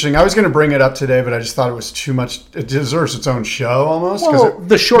 Pretty interesting. I was going to bring it up today, but I just thought it was too much. It deserves its own show almost. Well,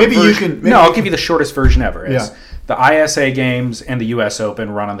 the short version. I'll give you the shortest version ever. The ISA Games and the U.S. Open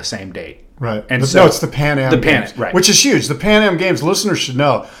run on the same date. Right. And no, it's the Pan Am Games, right. Which is huge. The Pan Am Games, listeners should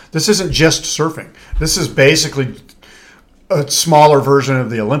know, this isn't just surfing. This is basically a smaller version of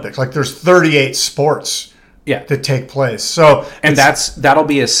the Olympics. Like, there's 38 sports that take place. So, and that'll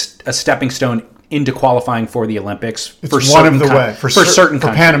be a stepping stone into qualifying for the Olympics. It's for one of the way for certain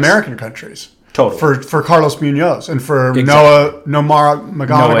countries. Pan American countries. Totally. For Carlos Munoz and for Nomara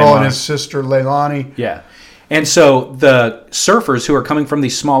McGonigal and his sister Leilani. Yeah. And so the surfers who are coming from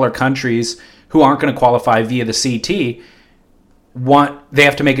these smaller countries who aren't going to qualify via the CT they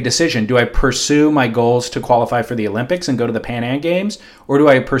have to make a decision. Do I pursue my goals to qualify for the Olympics and go to the Pan Am Games, or do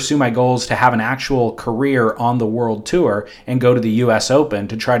I pursue my goals to have an actual career on the World Tour and go to the U.S. Open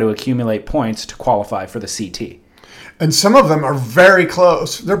to try to accumulate points to qualify for the CT? And some of them are very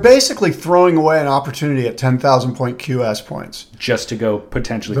close. They're basically throwing away an opportunity at 10,000 point QS points. Just to go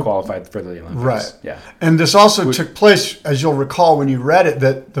potentially qualify for the Olympics. Right. Yeah. And this also took place, as you'll recall when you read it,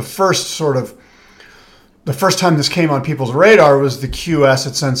 that the first time this came on people's radar was the QS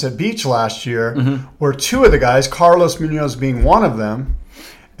at Sunset Beach last year, where two of the guys, Carlos Munoz being one of them,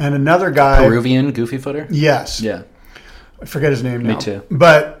 and another guy... Peruvian goofy footer? Yes. Yeah. I forget his name now. Me too.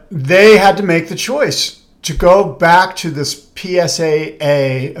 But they had to make the choice to go back to this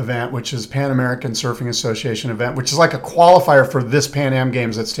PSAA event, which is Pan American Surfing Association event, which is like a qualifier for this Pan Am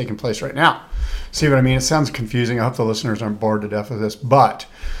Games that's taking place right now. See what I mean? It sounds confusing. I hope the listeners aren't bored to death with this, but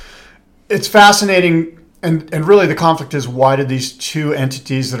it's fascinating. And really the conflict is, why did these two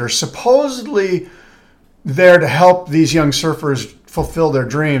entities that are supposedly there to help these young surfers fulfill their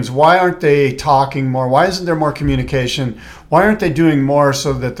dreams, why aren't they talking more? Why isn't there more communication? Why aren't they doing more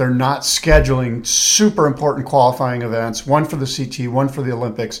so that they're not scheduling super important qualifying events, one for the CT, one for the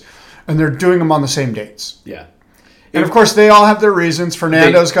Olympics, and they're doing them on the same dates? Yeah. And of course, they all have their reasons.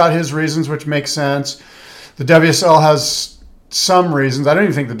 Fernando's got his reasons, which makes sense. The WSL has some reasons. I don't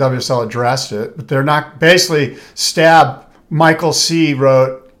even think the WSL addressed it, but they're not. Basically, Michael C.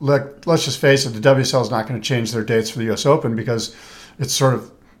 wrote, look, let's just face it, the WSL is not going to change their dates for the U.S. Open because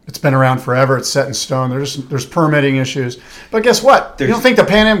it's been around forever. It's set in stone. There's permitting issues. But guess what? You don't think the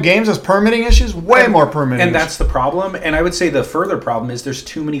Pan Am Games has permitting issues? Way more permitting And that's the problem. And I would say the further problem is there's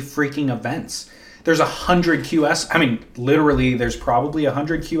too many freaking events. There's 100 QS. I mean, literally, there's probably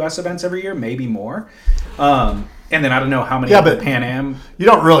 100 QS events every year, maybe more. And then I don't know how many but Pan Am. You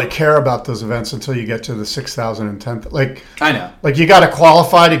don't really care about those events until you get to the 6,000 and 10,000. Like, I know. Like, you got to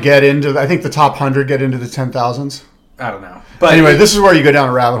qualify to get into, I think the top 100 get into the 10,000s. I don't know. But anyway, this is where you go down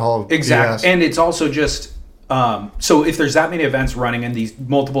a rabbit hole. Exactly. And it's also just, so if there's that many events running in these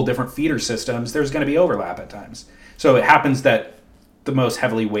multiple different feeder systems, there's going to be overlap at times. So it happens that the most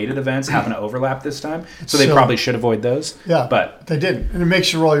heavily weighted events happen to overlap this time. So they probably should avoid those. Yeah, but they didn't. And it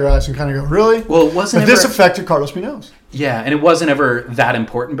makes you roll your eyes and kind of go, really? Well, it wasn't. But this affected Carlos Munoz. Yeah, and it wasn't ever that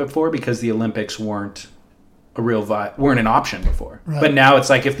important before because the Olympics weren't an option before. Right. But now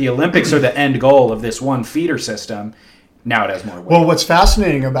it's like, if the Olympics are the end goal of this one feeder system, now it has more weight. Well, what's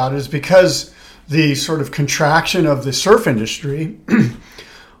fascinating about it is because the sort of contraction of the surf industry,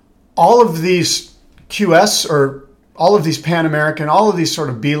 all of these QS or all of these Pan American, all of these sort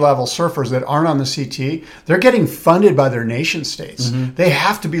of B-level surfers that aren't on the CT, they're getting funded by their nation states. Mm-hmm. They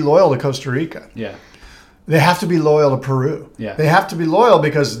have to be loyal to Costa Rica. Yeah. They have to be loyal to Peru. Yeah. They have to be loyal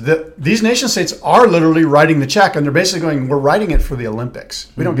because these nation states are literally writing the check, and they're basically going, we're writing it for the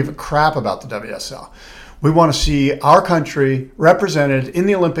Olympics. We don't give a crap about the WSL. We want to see our country represented in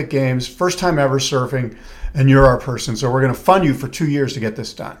the Olympic Games, first time ever surfing, and you're our person. So we're going to fund you for 2 years to get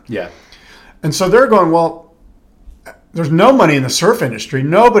this done. Yeah. And so they're going, well, there's no money in the surf industry.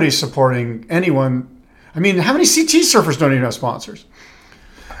 Nobody's supporting anyone. I mean, how many CT surfers don't even have sponsors?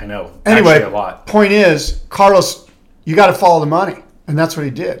 I know. Anyway, actually a lot. Point is, Carlos, you got to follow the money. And that's what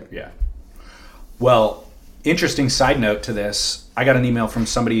he did. Yeah. Well, interesting side note to this. I got an email from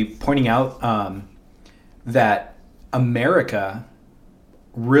somebody pointing out that America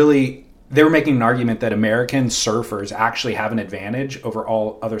really, they were making an argument that American surfers actually have an advantage over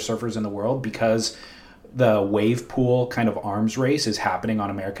all other surfers in the world because the wave pool kind of arms race is happening on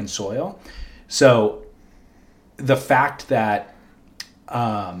American soil. So the fact that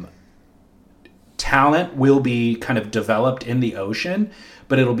talent will be kind of developed in the ocean,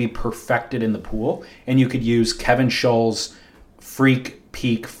 but it'll be perfected in the pool. And you could use Kevin Scholl's freak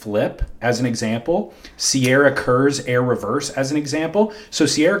peak flip as an example, Sierra Kerr's air reverse as an example. So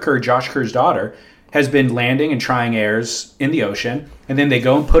Sierra Kerr, Josh Kerr's daughter, has been landing and trying airs in the ocean, and then they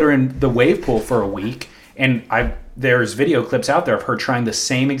go and put her in the wave pool for a week. And there's video clips out there of her trying the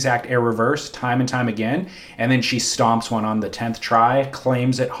same exact air reverse time and time again, and then she stomps one on the 10th try,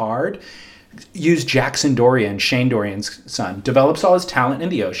 claims it hard. Use Jackson Dorian, Shane Dorian's son, develops all his talent in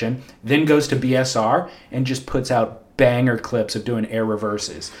the ocean, then goes to BSR and just puts out banger clips of doing air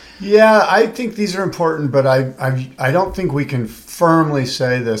reverses. Yeah, I think these are important, but I don't think we can firmly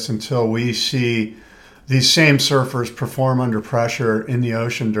say this until we see these same surfers perform under pressure in the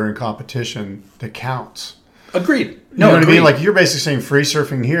ocean during competition that counts. Agreed. No, you know what I mean? Like, you're basically saying free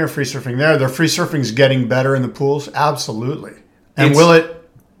surfing here, free surfing there. The free surfing's getting better in the pools? Absolutely. And will it...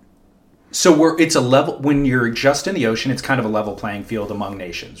 So it's a level, when you're just in the ocean, it's kind of a level playing field among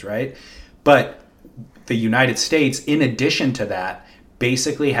nations, right? But the United States, in addition to that,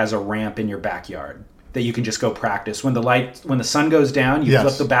 basically has a ramp in your backyard that you can just go practice. When the sun goes down,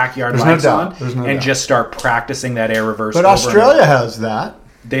 flip the backyard lights on and just start practicing that air reverse. But Australia has that.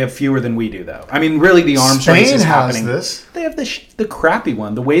 They have fewer than we do, though. I mean, really, the arms race is happening. This. They have the crappy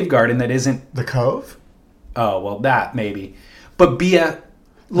one, the Wave Garden, that isn't the Cove. Oh well, that maybe, but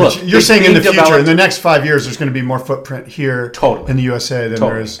look, you're saying in the future, in the next 5 years, there's going to be more footprint here in the USA than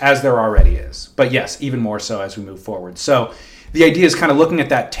there is, as there already is. But yes, even more so as we move forward. So the idea is kind of looking at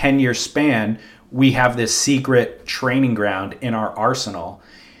that 10-year span. We have this secret training ground in our arsenal,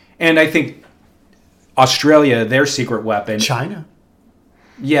 and I think Australia, their secret weapon, China.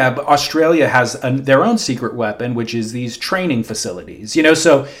 Yeah, but Australia has their own secret weapon, which is these training facilities.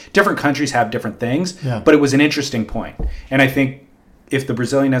 So different countries have different things, but it was an interesting point. And I think if the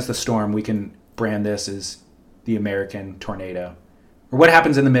Brazilian has the Storm, we can brand this as the American Tornado. Or what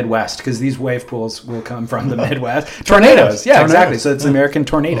happens in the Midwest, because these wave pools will come from the Midwest. Tornadoes. Yeah, exactly. So it's the American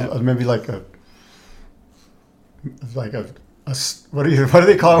Tornado. Maybe like a what do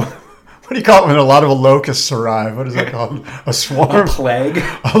they call it? What do you call it when a lot of locusts arrive? What is that called? A swarm? A plague?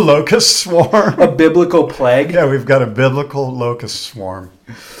 A locust swarm? A biblical plague? Yeah, we've got a biblical locust swarm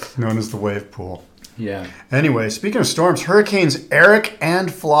known as the wave pool. Yeah. Anyway, speaking of storms, Hurricanes Eric and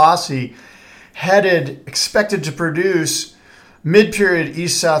Flossie expected to produce mid-period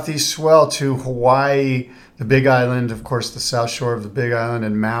east-southeast swell to Hawaii, the Big Island, of course, the south shore of the Big Island,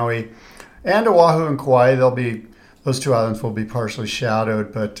 and Maui, and Oahu and Kauai. Those two islands will be partially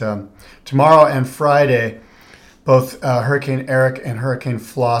shadowed, but tomorrow and Friday, both Hurricane Eric and Hurricane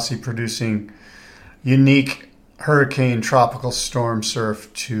Flossie producing unique hurricane tropical storm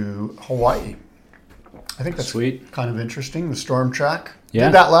surf to Hawaii. I think that's sweet, kind of interesting. The storm track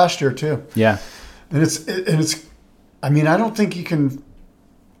did that last year too. Yeah, and it's. I mean, I don't think you can.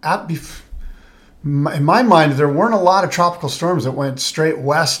 In my mind, there weren't a lot of tropical storms that went straight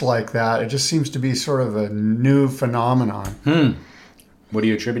west like that. It just seems to be sort of a new phenomenon. What do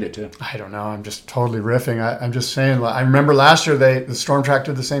you attribute it to? I don't know. I'm just totally riffing. I'm just saying. I remember last year the storm track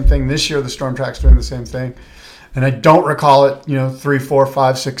did the same thing. This year the storm track's doing the same thing. And I don't recall it, 3, 4,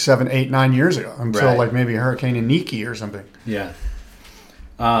 5, 6, 7, 8, 9 years ago. Until like maybe Hurricane Iniki or something. Yeah.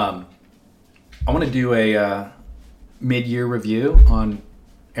 I want to do a mid-year review on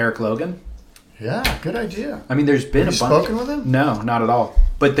Eric Logan. Yeah, good idea. I mean, there's been Have you spoken with him? No, not at all.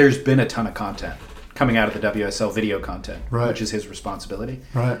 But there's been a ton of content coming out of the WSL video content, which is his responsibility.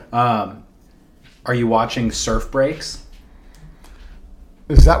 Right. Are you watching Surf Breaks?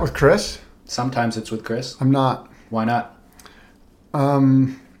 Is that with Chris? Sometimes it's with Chris. I'm not. Why not? I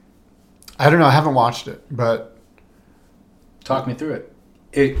don't know. I haven't watched it, but talk me through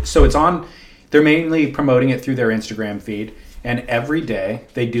it. So it's on. They're mainly promoting it through their Instagram feed. And every day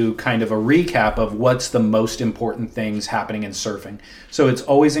they do kind of a recap of what's the most important things happening in surfing. So it's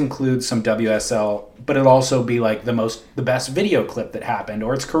always includes some WSL, but it'll also be like the best video clip that happened,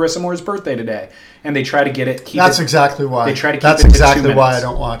 or it's Carissa Moore's birthday today, and they try to get it. That's exactly why. They try to keep That's it to exactly 2 minutes. why I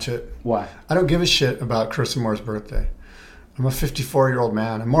don't watch it. Why? I don't give a shit about Carissa Moore's birthday. I'm a 54-year-old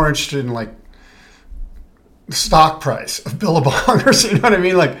man. I'm more interested in like the stock price of Billabong, or you know what I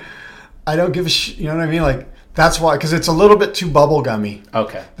mean? Like, I don't give a shit. You know what I mean? Like. That's why, because it's a little bit too bubblegummy.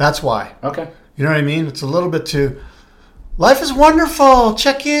 Okay. That's why. Okay. You know what I mean? It's a little bit too, life is wonderful,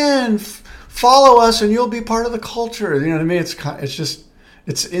 check in, follow us, and you'll be part of the culture. You know what I mean?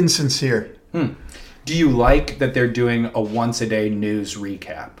 It's insincere. Do you like that they're doing a once-a-day news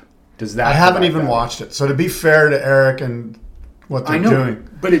recap? Does that? I haven't even watched it. So to be fair to Eric and what they're doing.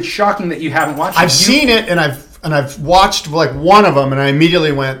 But it's shocking that you haven't watched it. I've seen it, and I've watched like one of them, and I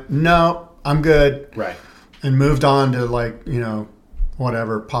immediately went, no, I'm good. Right. And moved on to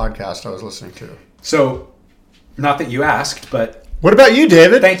whatever podcast I was listening to. So, not that you asked, but... What about you,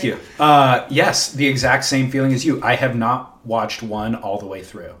 David? Thank you. Yes, the exact same feeling as you. I have not watched one all the way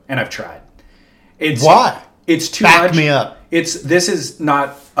through, and I've tried. Why? It's too much. Back me up. This is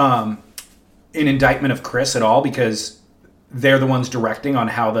not an indictment of Chris at all, because they're the ones directing on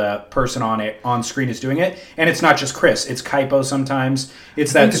how the person on screen is doing it. And it's not just Chris. It's Kaipo sometimes.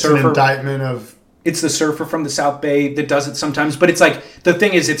 It's that surfer. It's an indictment of... It's the surfer from the South Bay that does it sometimes. But it's like, the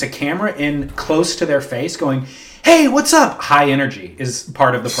thing is, it's a camera in close to their face going, hey, what's up? High energy is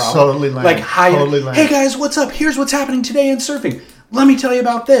part of the problem. Totally lame. Like, totally lame. Hey guys, what's up? Here's what's happening today in surfing. Let me tell you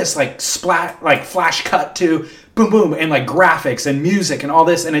about this. Like, splat, like flash cut to boom, boom, and like graphics and music and all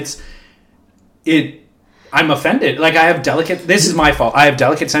this. And I'm offended. Like, this is my fault. I have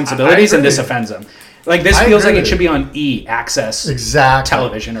delicate sensibilities, and this offends them. Like, this feels like it should be on access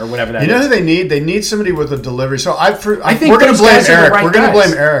television or whatever that is. You know who they need? They need somebody with a delivery. So I think we're going to blame Eric. Right, we're going to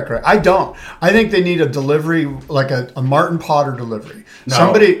blame Eric. Right? I don't. I think they need a delivery, like a Martin Potter delivery. No.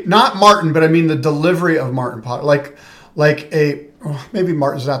 Somebody, not Martin, but I mean the delivery of Martin Potter. Maybe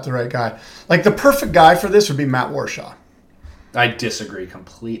Martin's not the right guy. Like, the perfect guy for this would be Matt Warshaw. I disagree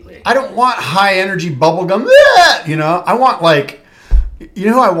completely. I don't want high energy bubblegum. You know, I want like, you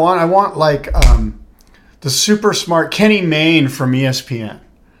know who I want? I want like the super smart Kenny Mayne from ESPN.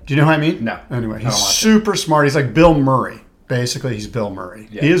 Do you know who I mean? No. Anyway, he's super smart. He's like Bill Murray. Basically, he's Bill Murray.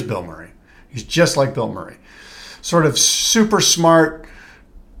 Yeah. He is Bill Murray. He's just like Bill Murray. Sort of super smart,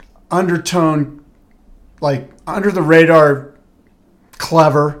 undertone, like under the radar,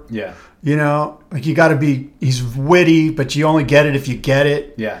 clever. Yeah. You know, like you got to be. He's witty, but you only get it if you get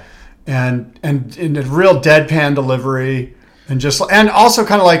it. Yeah. And in a real deadpan delivery, and also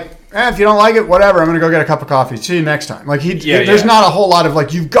kind of like, if you don't like it, whatever. I'm gonna go get a cup of coffee. See you next time. Like there's not a whole lot of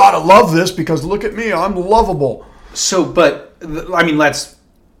like, you've got to love this because look at me, I'm lovable. So, but I mean,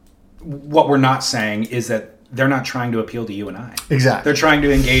 what we're not saying is that they're not trying to appeal to you and I. Exactly. They're trying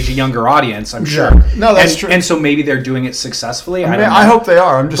to engage a younger audience, I'm sure. No, that's true. And so maybe they're doing it successfully. I hope they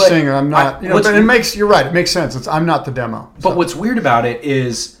are. I'm just saying I'm not. But you're right. It makes sense. I'm not the demo. But what's weird about it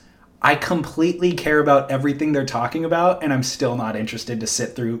is I completely care about everything they're talking about, and I'm still not interested to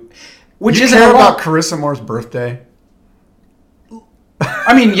sit through. Which you care about Carissa Moore's birthday?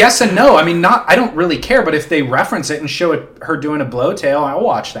 I mean, yes and no. I mean, I don't really care, but if they reference it and show her doing a blowtail, I'll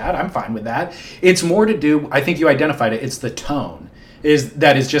watch that. I'm fine with that. It's more to do, I think you identified it, it's the tone.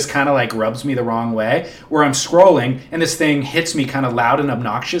 That is just kind of like rubs me the wrong way, where I'm scrolling and this thing hits me kind of loud and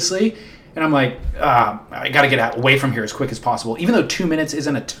obnoxiously, and I'm like, I got to get away from here as quick as possible. Even though 2 minutes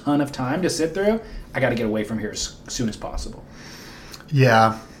isn't a ton of time to sit through, I got to get away from here as soon as possible.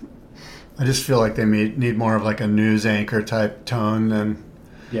 Yeah. I just feel like they need more of like a news anchor type tone than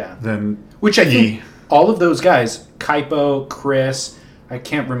which I think all of those guys, Kaipo, Chris, I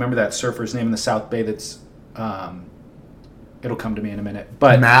can't remember that surfer's name in the South Bay. That's it'll come to me in a minute.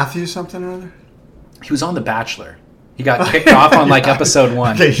 But Matthew something or other. He was on The Bachelor. He got kicked off on like episode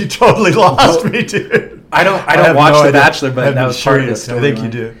 1. Okay, you totally lost me, dude. I don't watch The Bachelor, but that was part of the story. I think you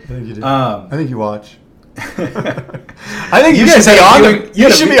do. I think you watch. I think you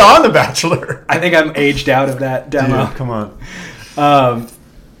should be on The Bachelor. I think I'm aged out of that demo. Dude, come on.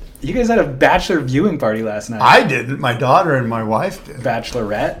 You guys had a Bachelor viewing party last night. I didn't. My daughter and my wife did.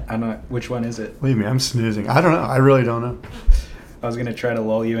 Bachelorette? I don't know. Which one is it? Believe me, I'm snoozing. I don't know. I really don't know. I was going to try to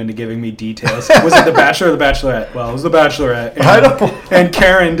lull you into giving me details. Was it The Bachelor or The Bachelorette? Well, it was The Bachelorette. And, I don't. And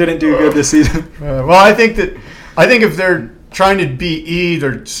Karen didn't do good this season. Well, I think if they're trying to be E,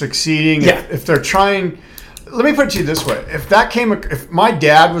 they're succeeding. Yeah. If they're trying, let me put it to you this way: if my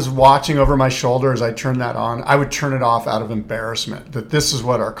dad was watching over my shoulder as I turned that on, I would turn it off out of embarrassment. That this is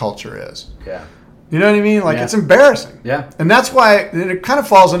what our culture is. Yeah. You know what I mean? Like, it's embarrassing. Yeah. And that's why it kind of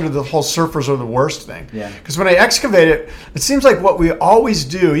falls under the whole surfers are the worst thing. Yeah. Because when I excavate it, it seems like what we always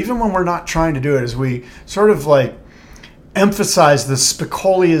do, even when we're not trying to do it, is we sort of like emphasize the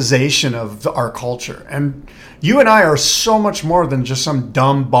specularization of our culture. And you and I are so much more than just some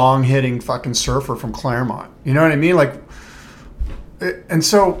dumb bong-hitting fucking surfer from Claremont. You know what I mean? Like, and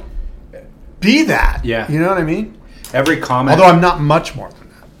so be that. Yeah. You know what I mean? Every comment. Although I'm not much more than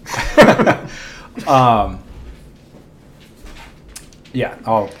that. Yeah,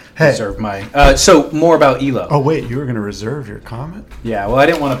 I'll reserve my... so, more about Elo. Oh, wait, you were going to reserve your comment? Yeah, well, I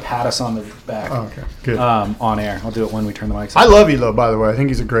didn't want to pat us on the back. Oh, okay, good. On air. I'll do it when we turn the mics on. I love Elo, by the way. I think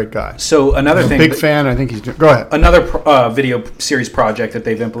he's a great guy. So, another thing... Big fan. I think he's... Go ahead. Another video series project that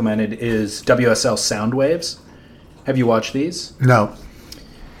they've implemented is WSL Soundwaves. Have you watched these? No.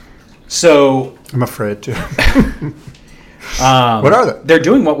 So... I'm afraid to. What are they? They're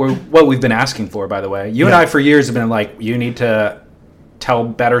doing what we've been asking for, by the way. You and I for years have been like, you need to tell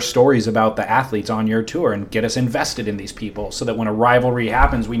better stories about the athletes on your tour and get us invested in these people so that when a rivalry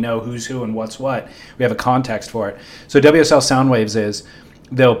happens, we know who's who and what's what. We have a context for it. So WSL Soundwaves is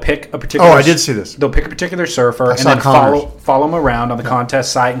they'll pick a particular... Oh, I did see this. They'll pick a particular surfer and then follow them around on the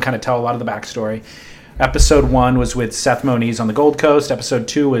contest site and kind of tell a lot of the backstory. Episode 1 was with Seth Moniz on the Gold Coast. Episode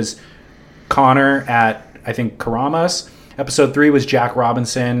 2 was Connor at, I think, Karamas. Episode 3 was Jack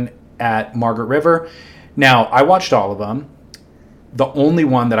Robinson at Margaret River. Now, I watched all of them. The only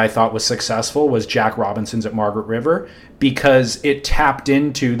one that I thought was successful was Jack Robinson's at Margaret River because it tapped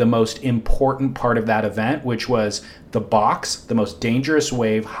into the most important part of that event, which was the box, the most dangerous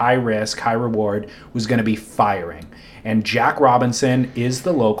wave, high risk, high reward, was going to be firing. And Jack Robinson is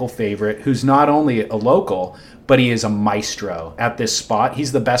the local favorite, who's not only a local, but he is a maestro at this spot.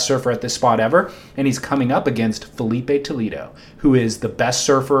 He's the best surfer at this spot ever, and he's coming up against Felipe Toledo, who is the best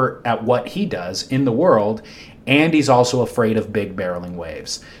surfer at what he does in the world, and he's also afraid of big barreling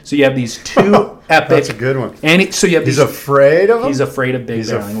waves. So you have these two epic... That's a good one. And he's afraid of them? He's afraid of big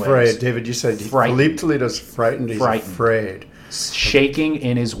barreling waves. David, you said Felipe Toledo's frightened. He's afraid. Shaking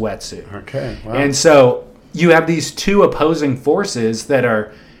in his wetsuit. Okay, wow. And so you have these two opposing forces that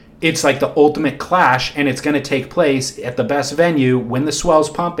are, it's like the ultimate clash, and it's going to take place at the best venue when the swell's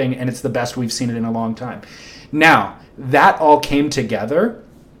pumping, and it's the best we've seen it in a long time. Now, that all came together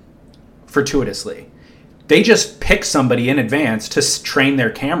fortuitously. They just pick somebody in advance to train their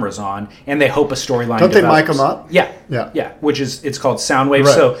cameras on, and they hope a storyline develops. Don't they mic them up? Yeah. It's called Soundwave.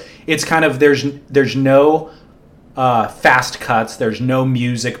 Right. So it's kind of, there's no fast cuts, there's no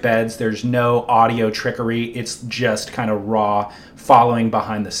music beds, there's no audio trickery. It's just kind of raw following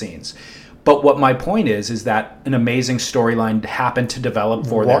behind the scenes. But what my point is that an amazing storyline happened to develop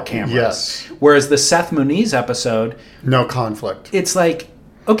for their cameras. Yes. Whereas the Seth Moniz episode, no conflict. It's like,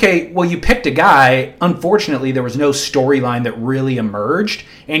 okay, well, you picked a guy. Unfortunately, there was no storyline that really emerged,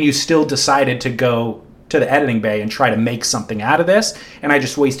 and you still decided to go to the editing bay and try to make something out of this. And I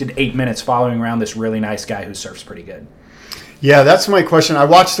just wasted 8 minutes following around this really nice guy who surfs pretty good. Yeah, that's my question. I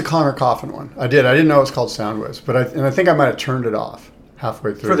watched the Connor Coffin one. I did. I didn't know it was called Soundwaves, but I think I might have turned it off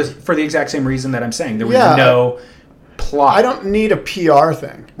halfway through. For the exact same reason that I'm saying. There was no plot. I don't need a PR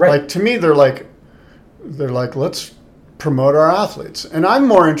thing. Right. Like, to me, they're like, let's promote our athletes. And I'm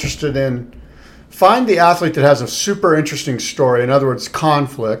more interested in find the athlete that has a super interesting story. In other words,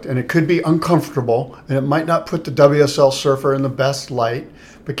 conflict, and it could be uncomfortable, and it might not put the WSL surfer in the best light.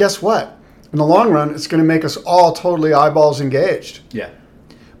 But guess what? In the long run, it's going to make us all totally eyeballs engaged. Yeah.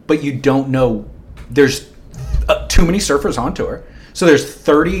 But you don't know. There's too many surfers on tour. So there's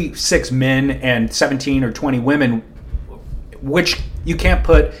 36 men and 17 or 20 women, which you can't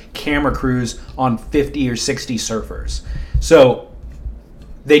put camera crews on 50 or 60 surfers. So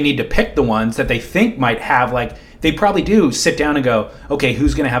they need to pick the ones that they think might have, like, they probably do sit down and go, okay,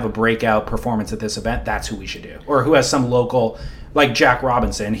 who's going to have a breakout performance at this event? That's who we should do. Or who has some local, like Jack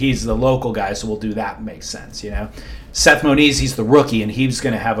Robinson, he's the local guy, so we'll do that. Makes sense, you know? Seth Moniz, he's the rookie, and he's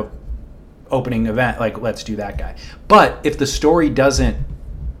going to have a opening event, like, let's do that guy. But if the story doesn't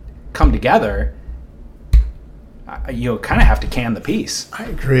come together, you kind of have to can the piece. I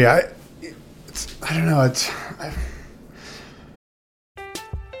agree. I don't know.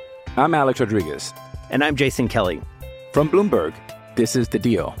 I'm Alex Rodriguez. And I'm Jason Kelly. From Bloomberg, this is The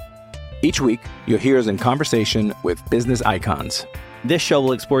Deal. Each week, you'll hear us in conversation with business icons. This show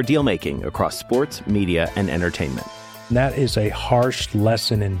will explore deal-making across sports, media, and entertainment. That is a harsh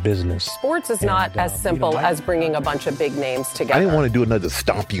lesson in business. Sports is not as simple as bringing a bunch of big names together. I didn't want to do another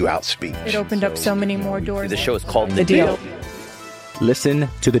stomp you out speech. It opened up so many more doors. The show is called The Deal. Listen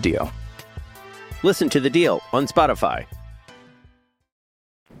to The Deal. Listen to The Deal on Spotify.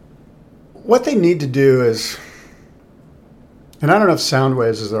 What they need to do is, and I don't know if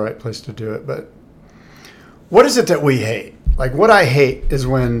Soundwaves is the right place to do it, but what is it that we hate? Like, what I hate is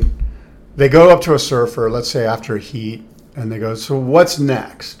when they go up to a surfer, let's say after a heat, and they go, so what's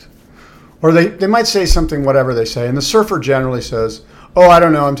next? Or they might say something, whatever they say, and the surfer generally says, oh, I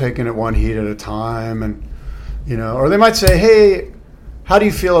don't know, I'm taking it one heat at a time, and, you know, or they might say, hey, how do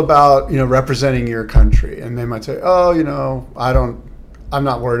you feel about, you know, representing your country? And they might say, oh, you know, I'm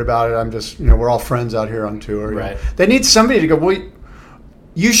not worried about it. I'm just, you know, we're all friends out here on tour. Right. They need somebody to go, well,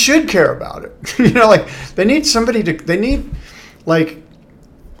 you should care about it. You know, like, they need like,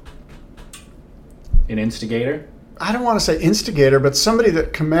 an instigator? I don't want to say instigator, but somebody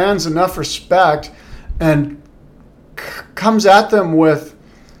that commands enough respect and comes at them with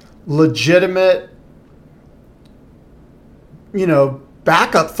legitimate, you know,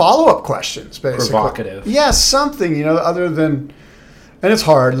 backup follow-up questions, basically. Provocative. Yeah, something, you know, other than, and it's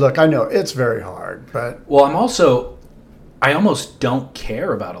hard. Look, I know it's very hard, but. Well, I almost don't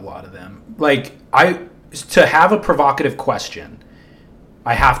care about a lot of them. Like, to have a provocative question,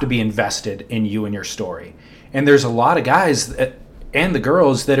 I have to be invested in you and your story. And there's a lot of guys and the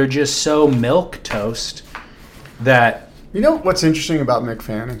girls that are just so milquetoast that... You know what's interesting about Mick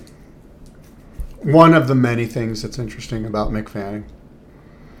Fanning? One of the many things that's interesting about Mick Fanning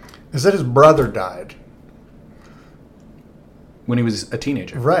is that his brother died. When he was a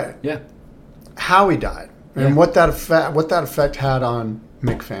teenager. Right. Yeah. How he died. And what that effect had on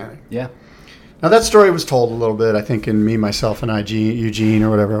Mick Fanning. Yeah. Now, that story was told a little bit, I think, in Me, Myself, and Eugene,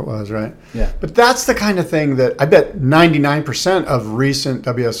 or whatever it was, right? Yeah. But that's the kind of thing that I bet 99% of recent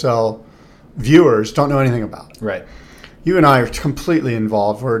WSL viewers don't know anything about. Right. You and I are completely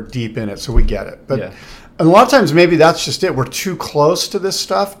involved. We're deep in it, so we get it. But a lot of times, maybe that's just it. We're too close to this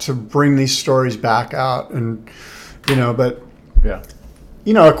stuff to bring these stories back out. And, you know, but,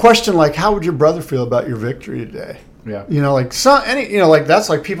 you know, a question like, how would your brother feel about your victory today? Yeah. You know, like like that's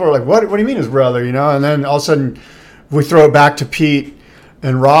like people are like, what do you mean his brother? You know, and then all of a sudden we throw it back to Pete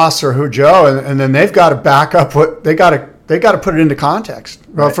and Ross or Joe, and then they've got to back up they got they got to put it into context.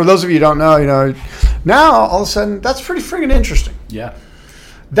 Well, for those of you who don't know, now all of a sudden that's pretty friggin' interesting. Yeah.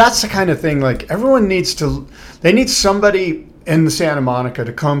 That's the kind of thing, like, everyone needs to, they need somebody in the Santa Monica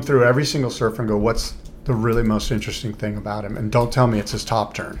to comb through every single surfer and go, what's the really most interesting thing about him? And don't tell me it's his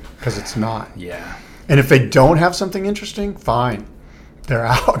top turn, because it's not. Yeah. And if they don't have something interesting, fine. They're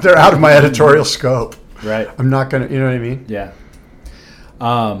out of my editorial scope. Right. I'm not going to, you know what I mean? Yeah.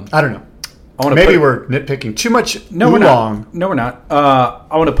 I don't know. Maybe we're nitpicking too much. No, we're not. No, we're not.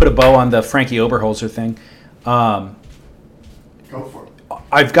 I want to put a bow on the Frankie Oberholzer thing. Go for it.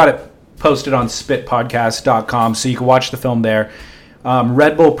 I've got it posted on spitpodcast.com, so you can watch the film there.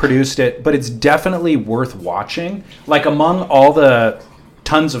 Red Bull produced it, but it's definitely worth watching. Like, among all the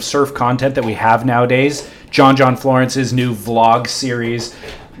tons of surf content that we have nowadays, John Florence's new vlog series,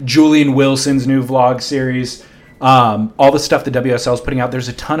 Julian Wilson's new vlog series, all the stuff that WSL is putting out, there's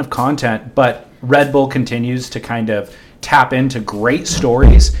a ton of content, but Red Bull continues to kind of tap into great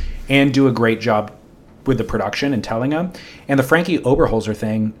stories and do a great job with the production and telling them. And the Frankie Oberholzer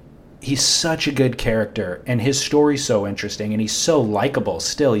thing, he's such a good character, and his story's so interesting, and he's so likable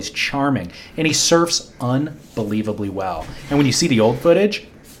still. He's charming, and he surfs unbelievably well. And when you see the old footage,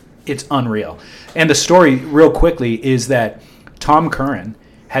 it's unreal. And the story, real quickly, is that Tom Curran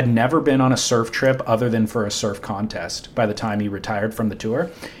had never been on a surf trip other than for a surf contest by the time he retired from the tour.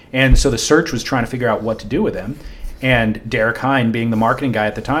 And so the search was trying to figure out what to do with him. And Derek Hine, being the marketing guy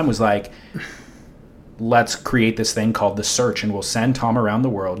at the time, was like, let's create this thing called The Search, and we'll send Tom around the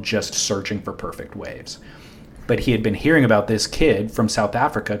world just searching for perfect waves. But he had been hearing about this kid from South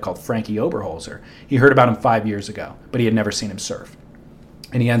Africa called Frankie Oberholzer. He heard about him 5 years ago, but he had never seen him surf.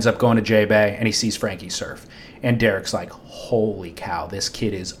 And he ends up going to J-Bay, and he sees Frankie surf. And Derek's like, holy cow, this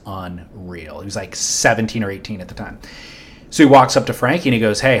kid is unreal. He was like 17 or 18 at the time. So he walks up to Frankie, and he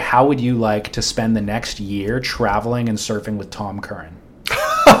goes, hey, how would you like to spend the next year traveling and surfing with Tom Curran?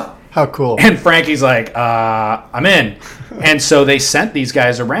 How cool. And Frankie's like, I'm in. And so they sent these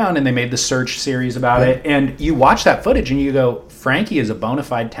guys around, and they made the Search series about it. And you watch that footage, and you go, Frankie is a bona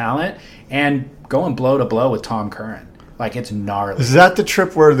fide talent and going blow to blow with Tom Curran. Like, it's gnarly. Is that the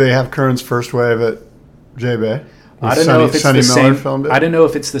trip where they have Curran's first wave at J-Bay? I don't know if it's the same. I don't know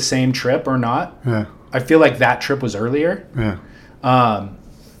if it's the same trip or not. Yeah. I feel like that trip was earlier. Yeah.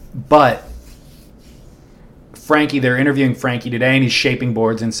 But Frankie, they're interviewing Frankie today, and he's shaping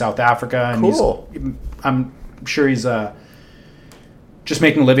boards in South Africa. And cool. I'm sure he's just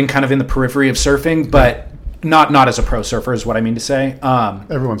making a living kind of in the periphery of surfing, but not as a pro surfer is what I mean to say.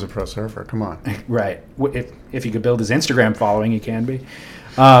 Everyone's a pro surfer. Come on. Right. If he could build his Instagram following, he can be.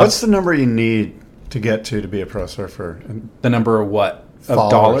 What's the number you need to get to be a pro surfer? The number of what? Followers.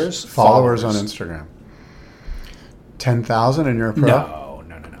 Of dollars? Followers on Instagram. 10,000 and you're a pro? No.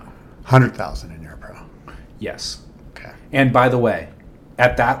 100,000 and you're a pro? Yes. Okay. And by the way,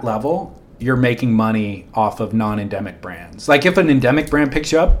 at that level, you're making money off of non-endemic brands. Like, if an endemic brand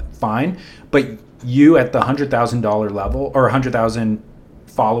picks you up, fine. But you at the $100,000 level or 100,000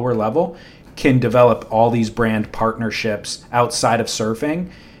 follower level can develop all these brand partnerships outside of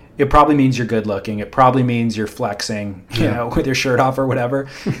surfing. It probably means you're good looking. It probably means you're flexing, with your shirt off or whatever.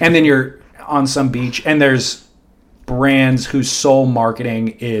 And then you're on some beach, and there's brands whose sole marketing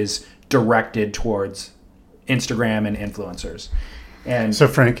is directed towards Instagram and influencers. And so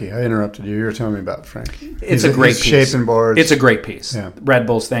Frankie, I interrupted you. You were telling me about Frankie. It's a great piece. Shaping boards. It's a great piece. Yeah. Red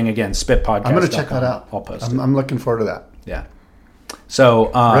Bull's thing, again, Spit Podcast. I'm going to check that out. I'll post it. I'm looking forward to that. Yeah.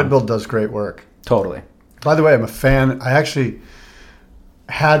 So Red Bull does great work. Totally. By the way, I'm a fan. I actually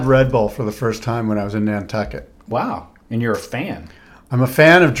had Red Bull for the first time when I was in Nantucket. Wow. And you're a fan. I'm a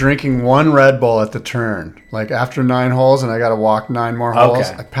fan of drinking one Red Bull at the turn. Like, after 9 holes and I got to walk 9 more holes,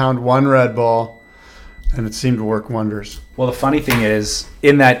 I pound one Red Bull, and it seemed to work wonders. Well, the funny thing is,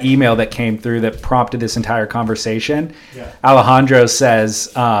 in that email that came through that prompted this entire conversation, Alejandro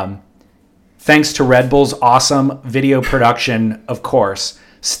says, thanks to Red Bull's awesome video production, of course.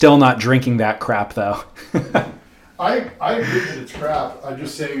 Still not drinking that crap, though. I agree that it's crap. I'm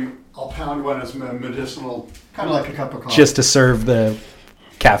just saying I'll pound one as medicinal, kind of like a cup of coffee. Just to serve the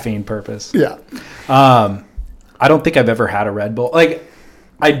caffeine purpose. Yeah. I don't think I've ever had a Red Bull. Like,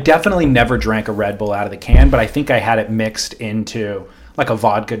 I definitely never drank a Red Bull out of the can, but I think I had it mixed into like a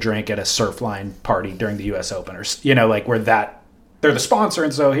vodka drink at a Surfline party during the U.S. Open, or like where they're the sponsor,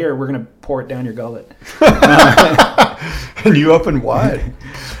 and so here we're gonna pour it down your gullet. And you open wide.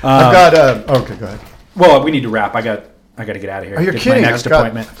 I've got okay, go ahead. Well, we need to wrap. I got to get out of here. Are you kidding? My next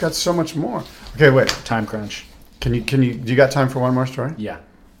appointment. I've got so much more. Okay, wait. Time crunch. Do you got time for one more story? Yeah.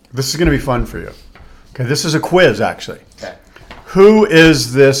 This is gonna be fun for you. Okay, this is a quiz actually. Okay. Who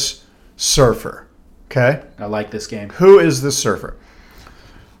is this surfer? Okay. I like this game. Who is the surfer?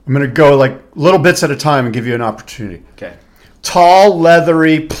 I'm going to go like little bits at a time and give you an opportunity. Okay. Tall,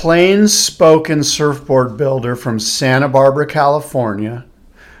 leathery, plain-spoken surfboard builder from Santa Barbara, California.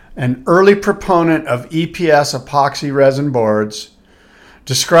 An early proponent of EPS epoxy resin boards.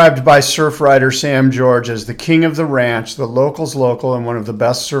 Described by surf writer Sam George as the king of the ranch, the local's local, and one of the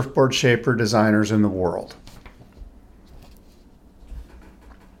best surfboard shaper designers in the world.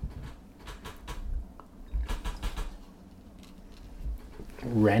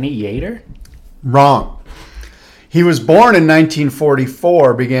 Rennie Yater? Wrong. He was born in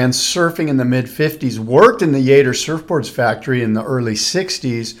 1944, began surfing in the mid-50s, worked in the Yater Surfboards factory in the early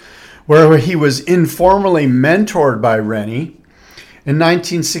 60s, where he was informally mentored by Rennie. In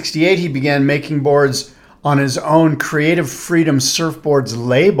 1968, he began making boards on his own Creative Freedom Surfboards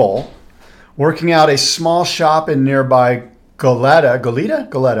label, working out a small shop in nearby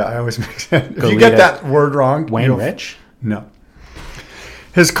Goleta? I always mix it. If you get that word wrong. Wayne Rich? No.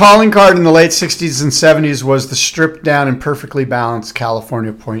 His calling card in the late 60s and 70s was the stripped down and perfectly balanced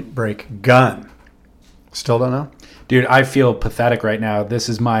California Point Break gun. Still don't know? Dude, I feel pathetic right now. This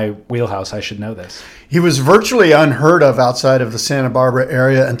is my wheelhouse. I should know this. He was virtually unheard of outside of the Santa Barbara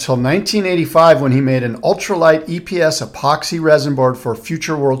area until 1985 when he made an ultralight EPS epoxy resin board for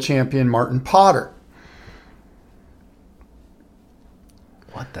future world champion Martin Potter.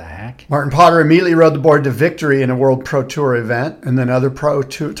 What the heck? Martin Potter immediately rode the board to victory in a World Pro Tour event, and then other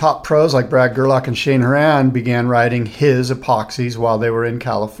top pros like Brad Gerlach and Shane Horan began riding his epoxies while they were in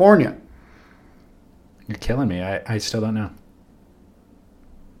California. You're killing me. I still don't know.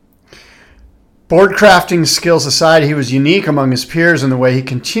 Board crafting skills aside, he was unique among his peers in the way he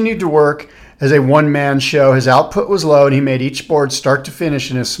continued to work as a one-man show. His output was low, and he made each board start to finish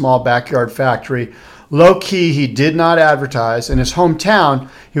in his small backyard factory. Low-key, he did not advertise. In his hometown,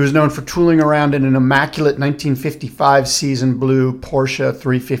 he was known for tooling around in an immaculate 1955 season blue Porsche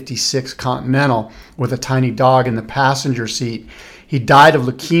 356 Continental with a tiny dog in the passenger seat. He died of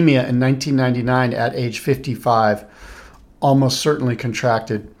leukemia in 1999 at age 55, almost certainly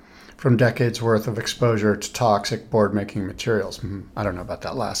contracted from decades worth of exposure to toxic board-making materials. I don't know about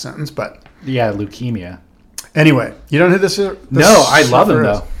that last sentence, but... Yeah, leukemia. Anyway, you don't know who this is? No, I love him,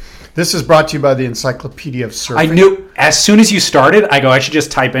 though. This is brought to you by the Encyclopedia of Surfing. I knew as soon as you started, I should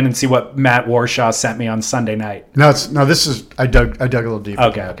just type in and see what Matt Warshaw sent me on Sunday night. I dug a little deeper.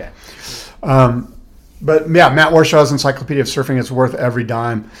 Okay. But yeah, Matt Warshaw's Encyclopedia of Surfing is worth every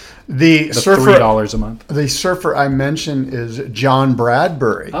dime. The surfer, $3 a month. The surfer I mentioned is John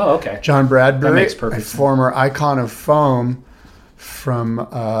Bradbury. Oh, okay. John Bradbury, that makes perfect sense. Former icon of foam from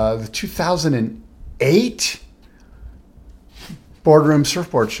the 2008 Boardroom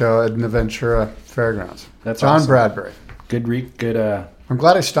Surfboard Show at the Ventura Fairgrounds. That's John awesome. Bradbury. Good. I'm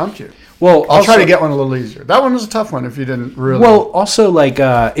glad I stumped you. Well, I'll try to get one a little easier. That one was a tough one if you didn't really. Well, also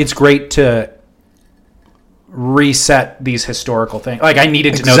it's great to reset these historical things. Like I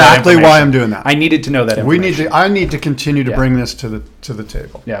needed to know that exactly why I'm doing that. I needed to know that information. I need to continue to bring this to the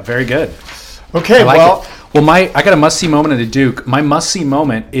table. Yeah, very good. Okay, I got a must-see moment at the Duke. My must-see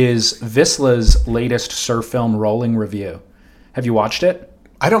moment is Visla's latest surf film Rolling Review. Have you watched it?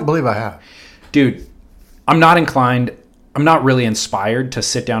 I don't believe I have. Dude, I'm not really inspired to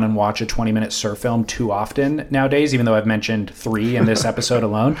sit down and watch a 20-minute surf film too often nowadays, even though I've mentioned 3 in this episode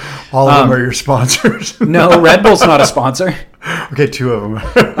alone. All of them are your sponsors. No, Red Bull's not a sponsor. Okay, 2 of them.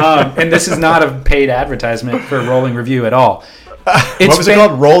 And this is not a paid advertisement for Rolling Review at all. What was it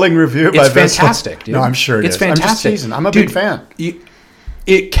called? Rolling Review by It's fantastic, dude. No, I'm sure it's is. fantastic. I'm just teasing. I'm a big fan.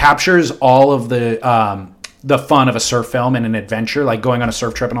 It captures all of the fun of a surf film and an adventure, like going on a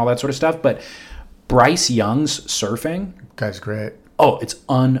surf trip and all that sort of stuff. But Bryce Young's surfing, guy's great. Oh, it's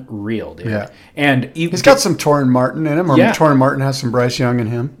unreal, dude. Yeah, and he's got some Torrin Martin in him, or Torrin Martin has some Bryce Young in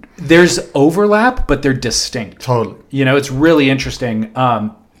him. There's overlap, but they're distinct. Totally. It's really interesting.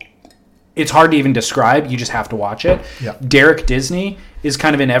 It's hard to even describe. You just have to watch it. Yeah. Derek Disney is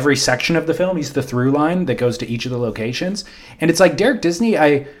kind of in every section of the film. He's the through line that goes to each of the locations. And it's like Derek Disney,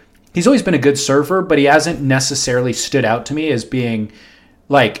 he's always been a good surfer, but he hasn't necessarily stood out to me as being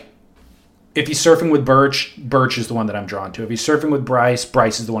like, if he's surfing with Birch, Birch is the one that I'm drawn to. If he's surfing with Bryce,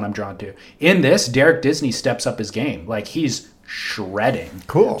 Bryce is the one I'm drawn to. In this, Derek Disney steps up his game. Like, he's shredding.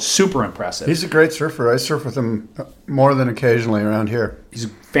 Cool. Super impressive. He's a great surfer. I surf with him more than occasionally around here. He's a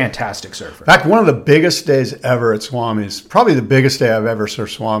fantastic surfer. In fact, one of the biggest days ever at Swami's, probably the biggest day I've ever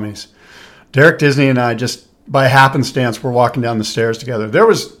surfed Swami's, Derek Disney and I just, by happenstance, were walking down the stairs together. There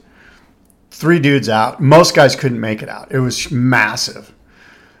was 3 dudes out. Most guys couldn't make it out. It was massive.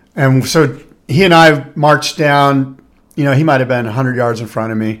 And so he and I marched down, he might have been 100 yards in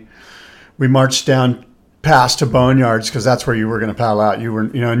front of me. we marched down past to Boneyards because that's where you were going to paddle out. You were,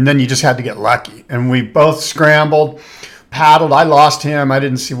 and then you just had to get lucky. And we both scrambled, paddled. I lost him. I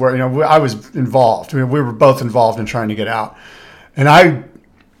didn't see where, I was involved. We were both involved in trying to get out. And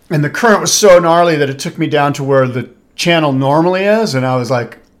the current was so gnarly that it took me down to where the channel normally is. And I was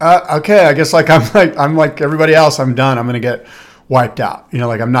like, okay, I guess I'm like everybody else. I'm done. I'm going to get wiped out.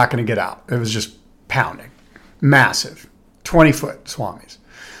 I'm not going to get out. It was just pounding, massive, 20-foot swamis.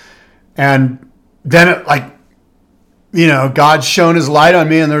 And then it God's shone his light on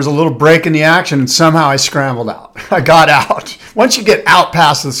me and there was a little break in the action and somehow I scrambled out. I got out. Once you get out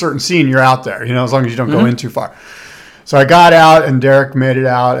past a certain scene, you're out there, as long as you don't go in too far. So I got out and Derek made it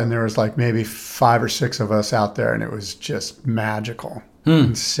out and there was maybe 5 or 6 of us out there and it was just magical,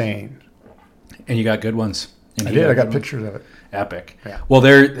 insane. And you got good ones. I did. I got pictures of it. Epic. Yeah. Well,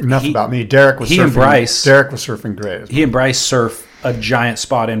 enough about me. Derek was surfing great. He and Bryce surf a giant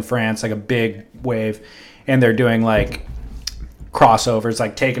spot in France, like a big wave, and they're doing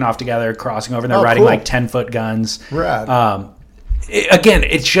crossovers, taking off together, crossing over, and they're riding 10-foot guns. Rad. Again,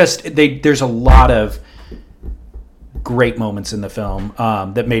 it's just there's a lot of great moments in the film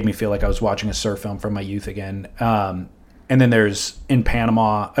that made me feel like I was watching a surf film from my youth again. And then there's in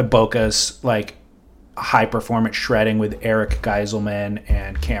Panama, Boca's high performance shredding with Eric Geiselman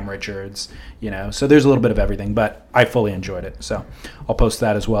and Cam Richards, so there's a little bit of everything, but I fully enjoyed it. So I'll post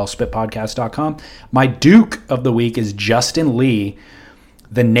that as well, spitpodcast.com. My Duke of the week is Justin Lee,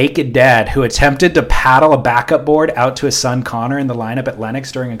 the naked dad who attempted to paddle a backup board out to his son Connor in the lineup at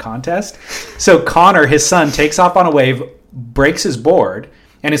Lenox during a contest. So Connor, his son, takes off on a wave, breaks his board,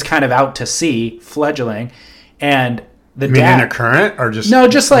 and is kind of out to sea, fledgling, and the dad, in a current or just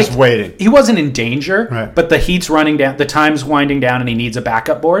waiting? He wasn't in danger, right. But the heat's running down, the time's winding down, and he needs a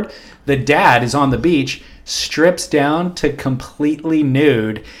backup board. The dad is on the beach, strips down to completely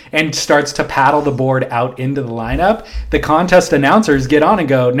nude, and starts to paddle the board out into the lineup. The contest announcers get on and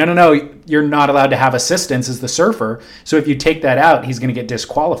go, no, you're not allowed to have assistance as the surfer. So if you take that out, he's going to get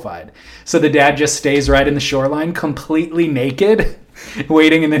disqualified. So the dad just stays right in the shoreline, completely naked,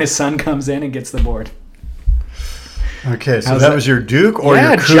 waiting, and then his son comes in and gets the board. Okay, so that was your Duke or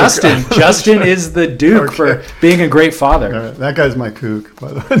your kook? Justin. Justin is the Duke for being a great father. That guy's my kook, by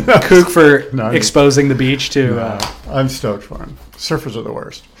the way. No, kook for exposing the beach to... I'm stoked for him. Surfers are the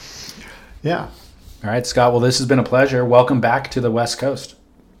worst. Yeah. All right, Scott. Well, this has been a pleasure. Welcome back to the West Coast.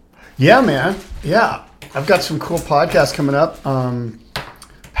 Yeah, man. Yeah. I've got some cool podcasts coming up.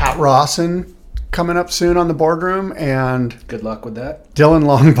 Pat Rawson coming up soon on the Boardroom, and... Good luck with that. Dylan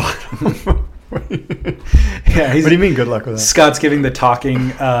Longbottom. Yeah, what do you mean good luck with that? Scott's giving the talking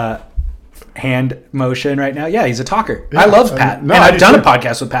hand motion right now. Yeah, he's a talker. Yeah, I love Pat. And I've done a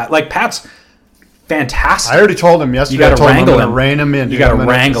podcast with Pat. Pat's fantastic. I already told him yesterday. You got to wrangle him. Rein him in. You got to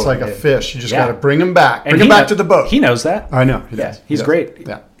wrangle him. It's like a fish. You just got to bring him back. Bring him back to the boat. He knows that. I know. He does. He's great.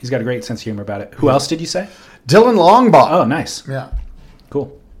 Yeah. He's got a great sense of humor about it. Who else did you say? Dylan Longbottom. Oh, nice. Yeah.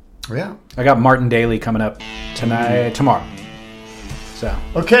 Cool. Yeah. I got Martin Daly coming up tomorrow. So.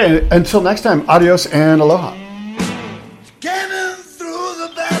 Okay, until next time, adios and aloha. Getting through the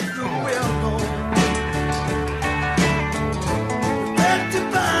bathroom window, protected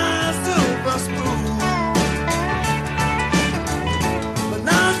by silver spoon. But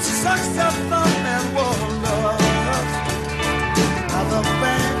now she sucks her thumb and wonders how the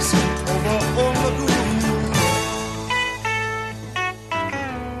banks over Old Lagoon.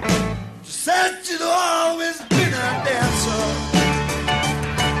 She said she'd always been a dancer.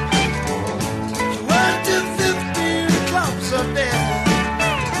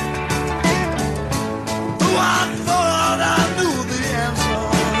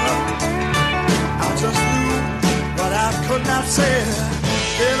 Could not say,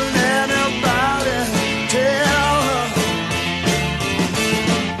 didn't anybody tell her,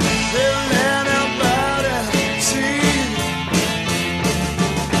 didn't anybody see,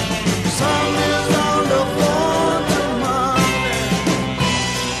 sun is on the floor to Monday,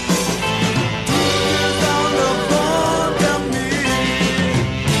 moon is on the floor to me.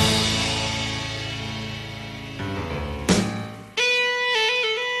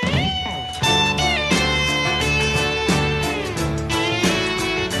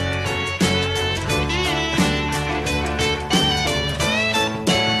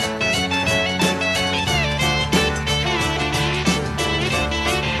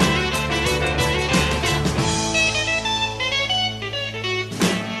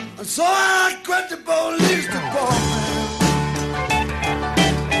 So I quit the police department.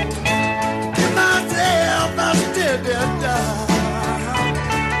 Give myself I still did die.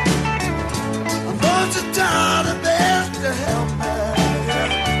 I'm going to try the best to help me.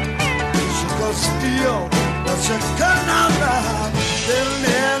 deal. That's a cut now, they'll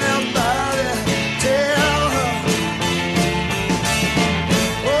never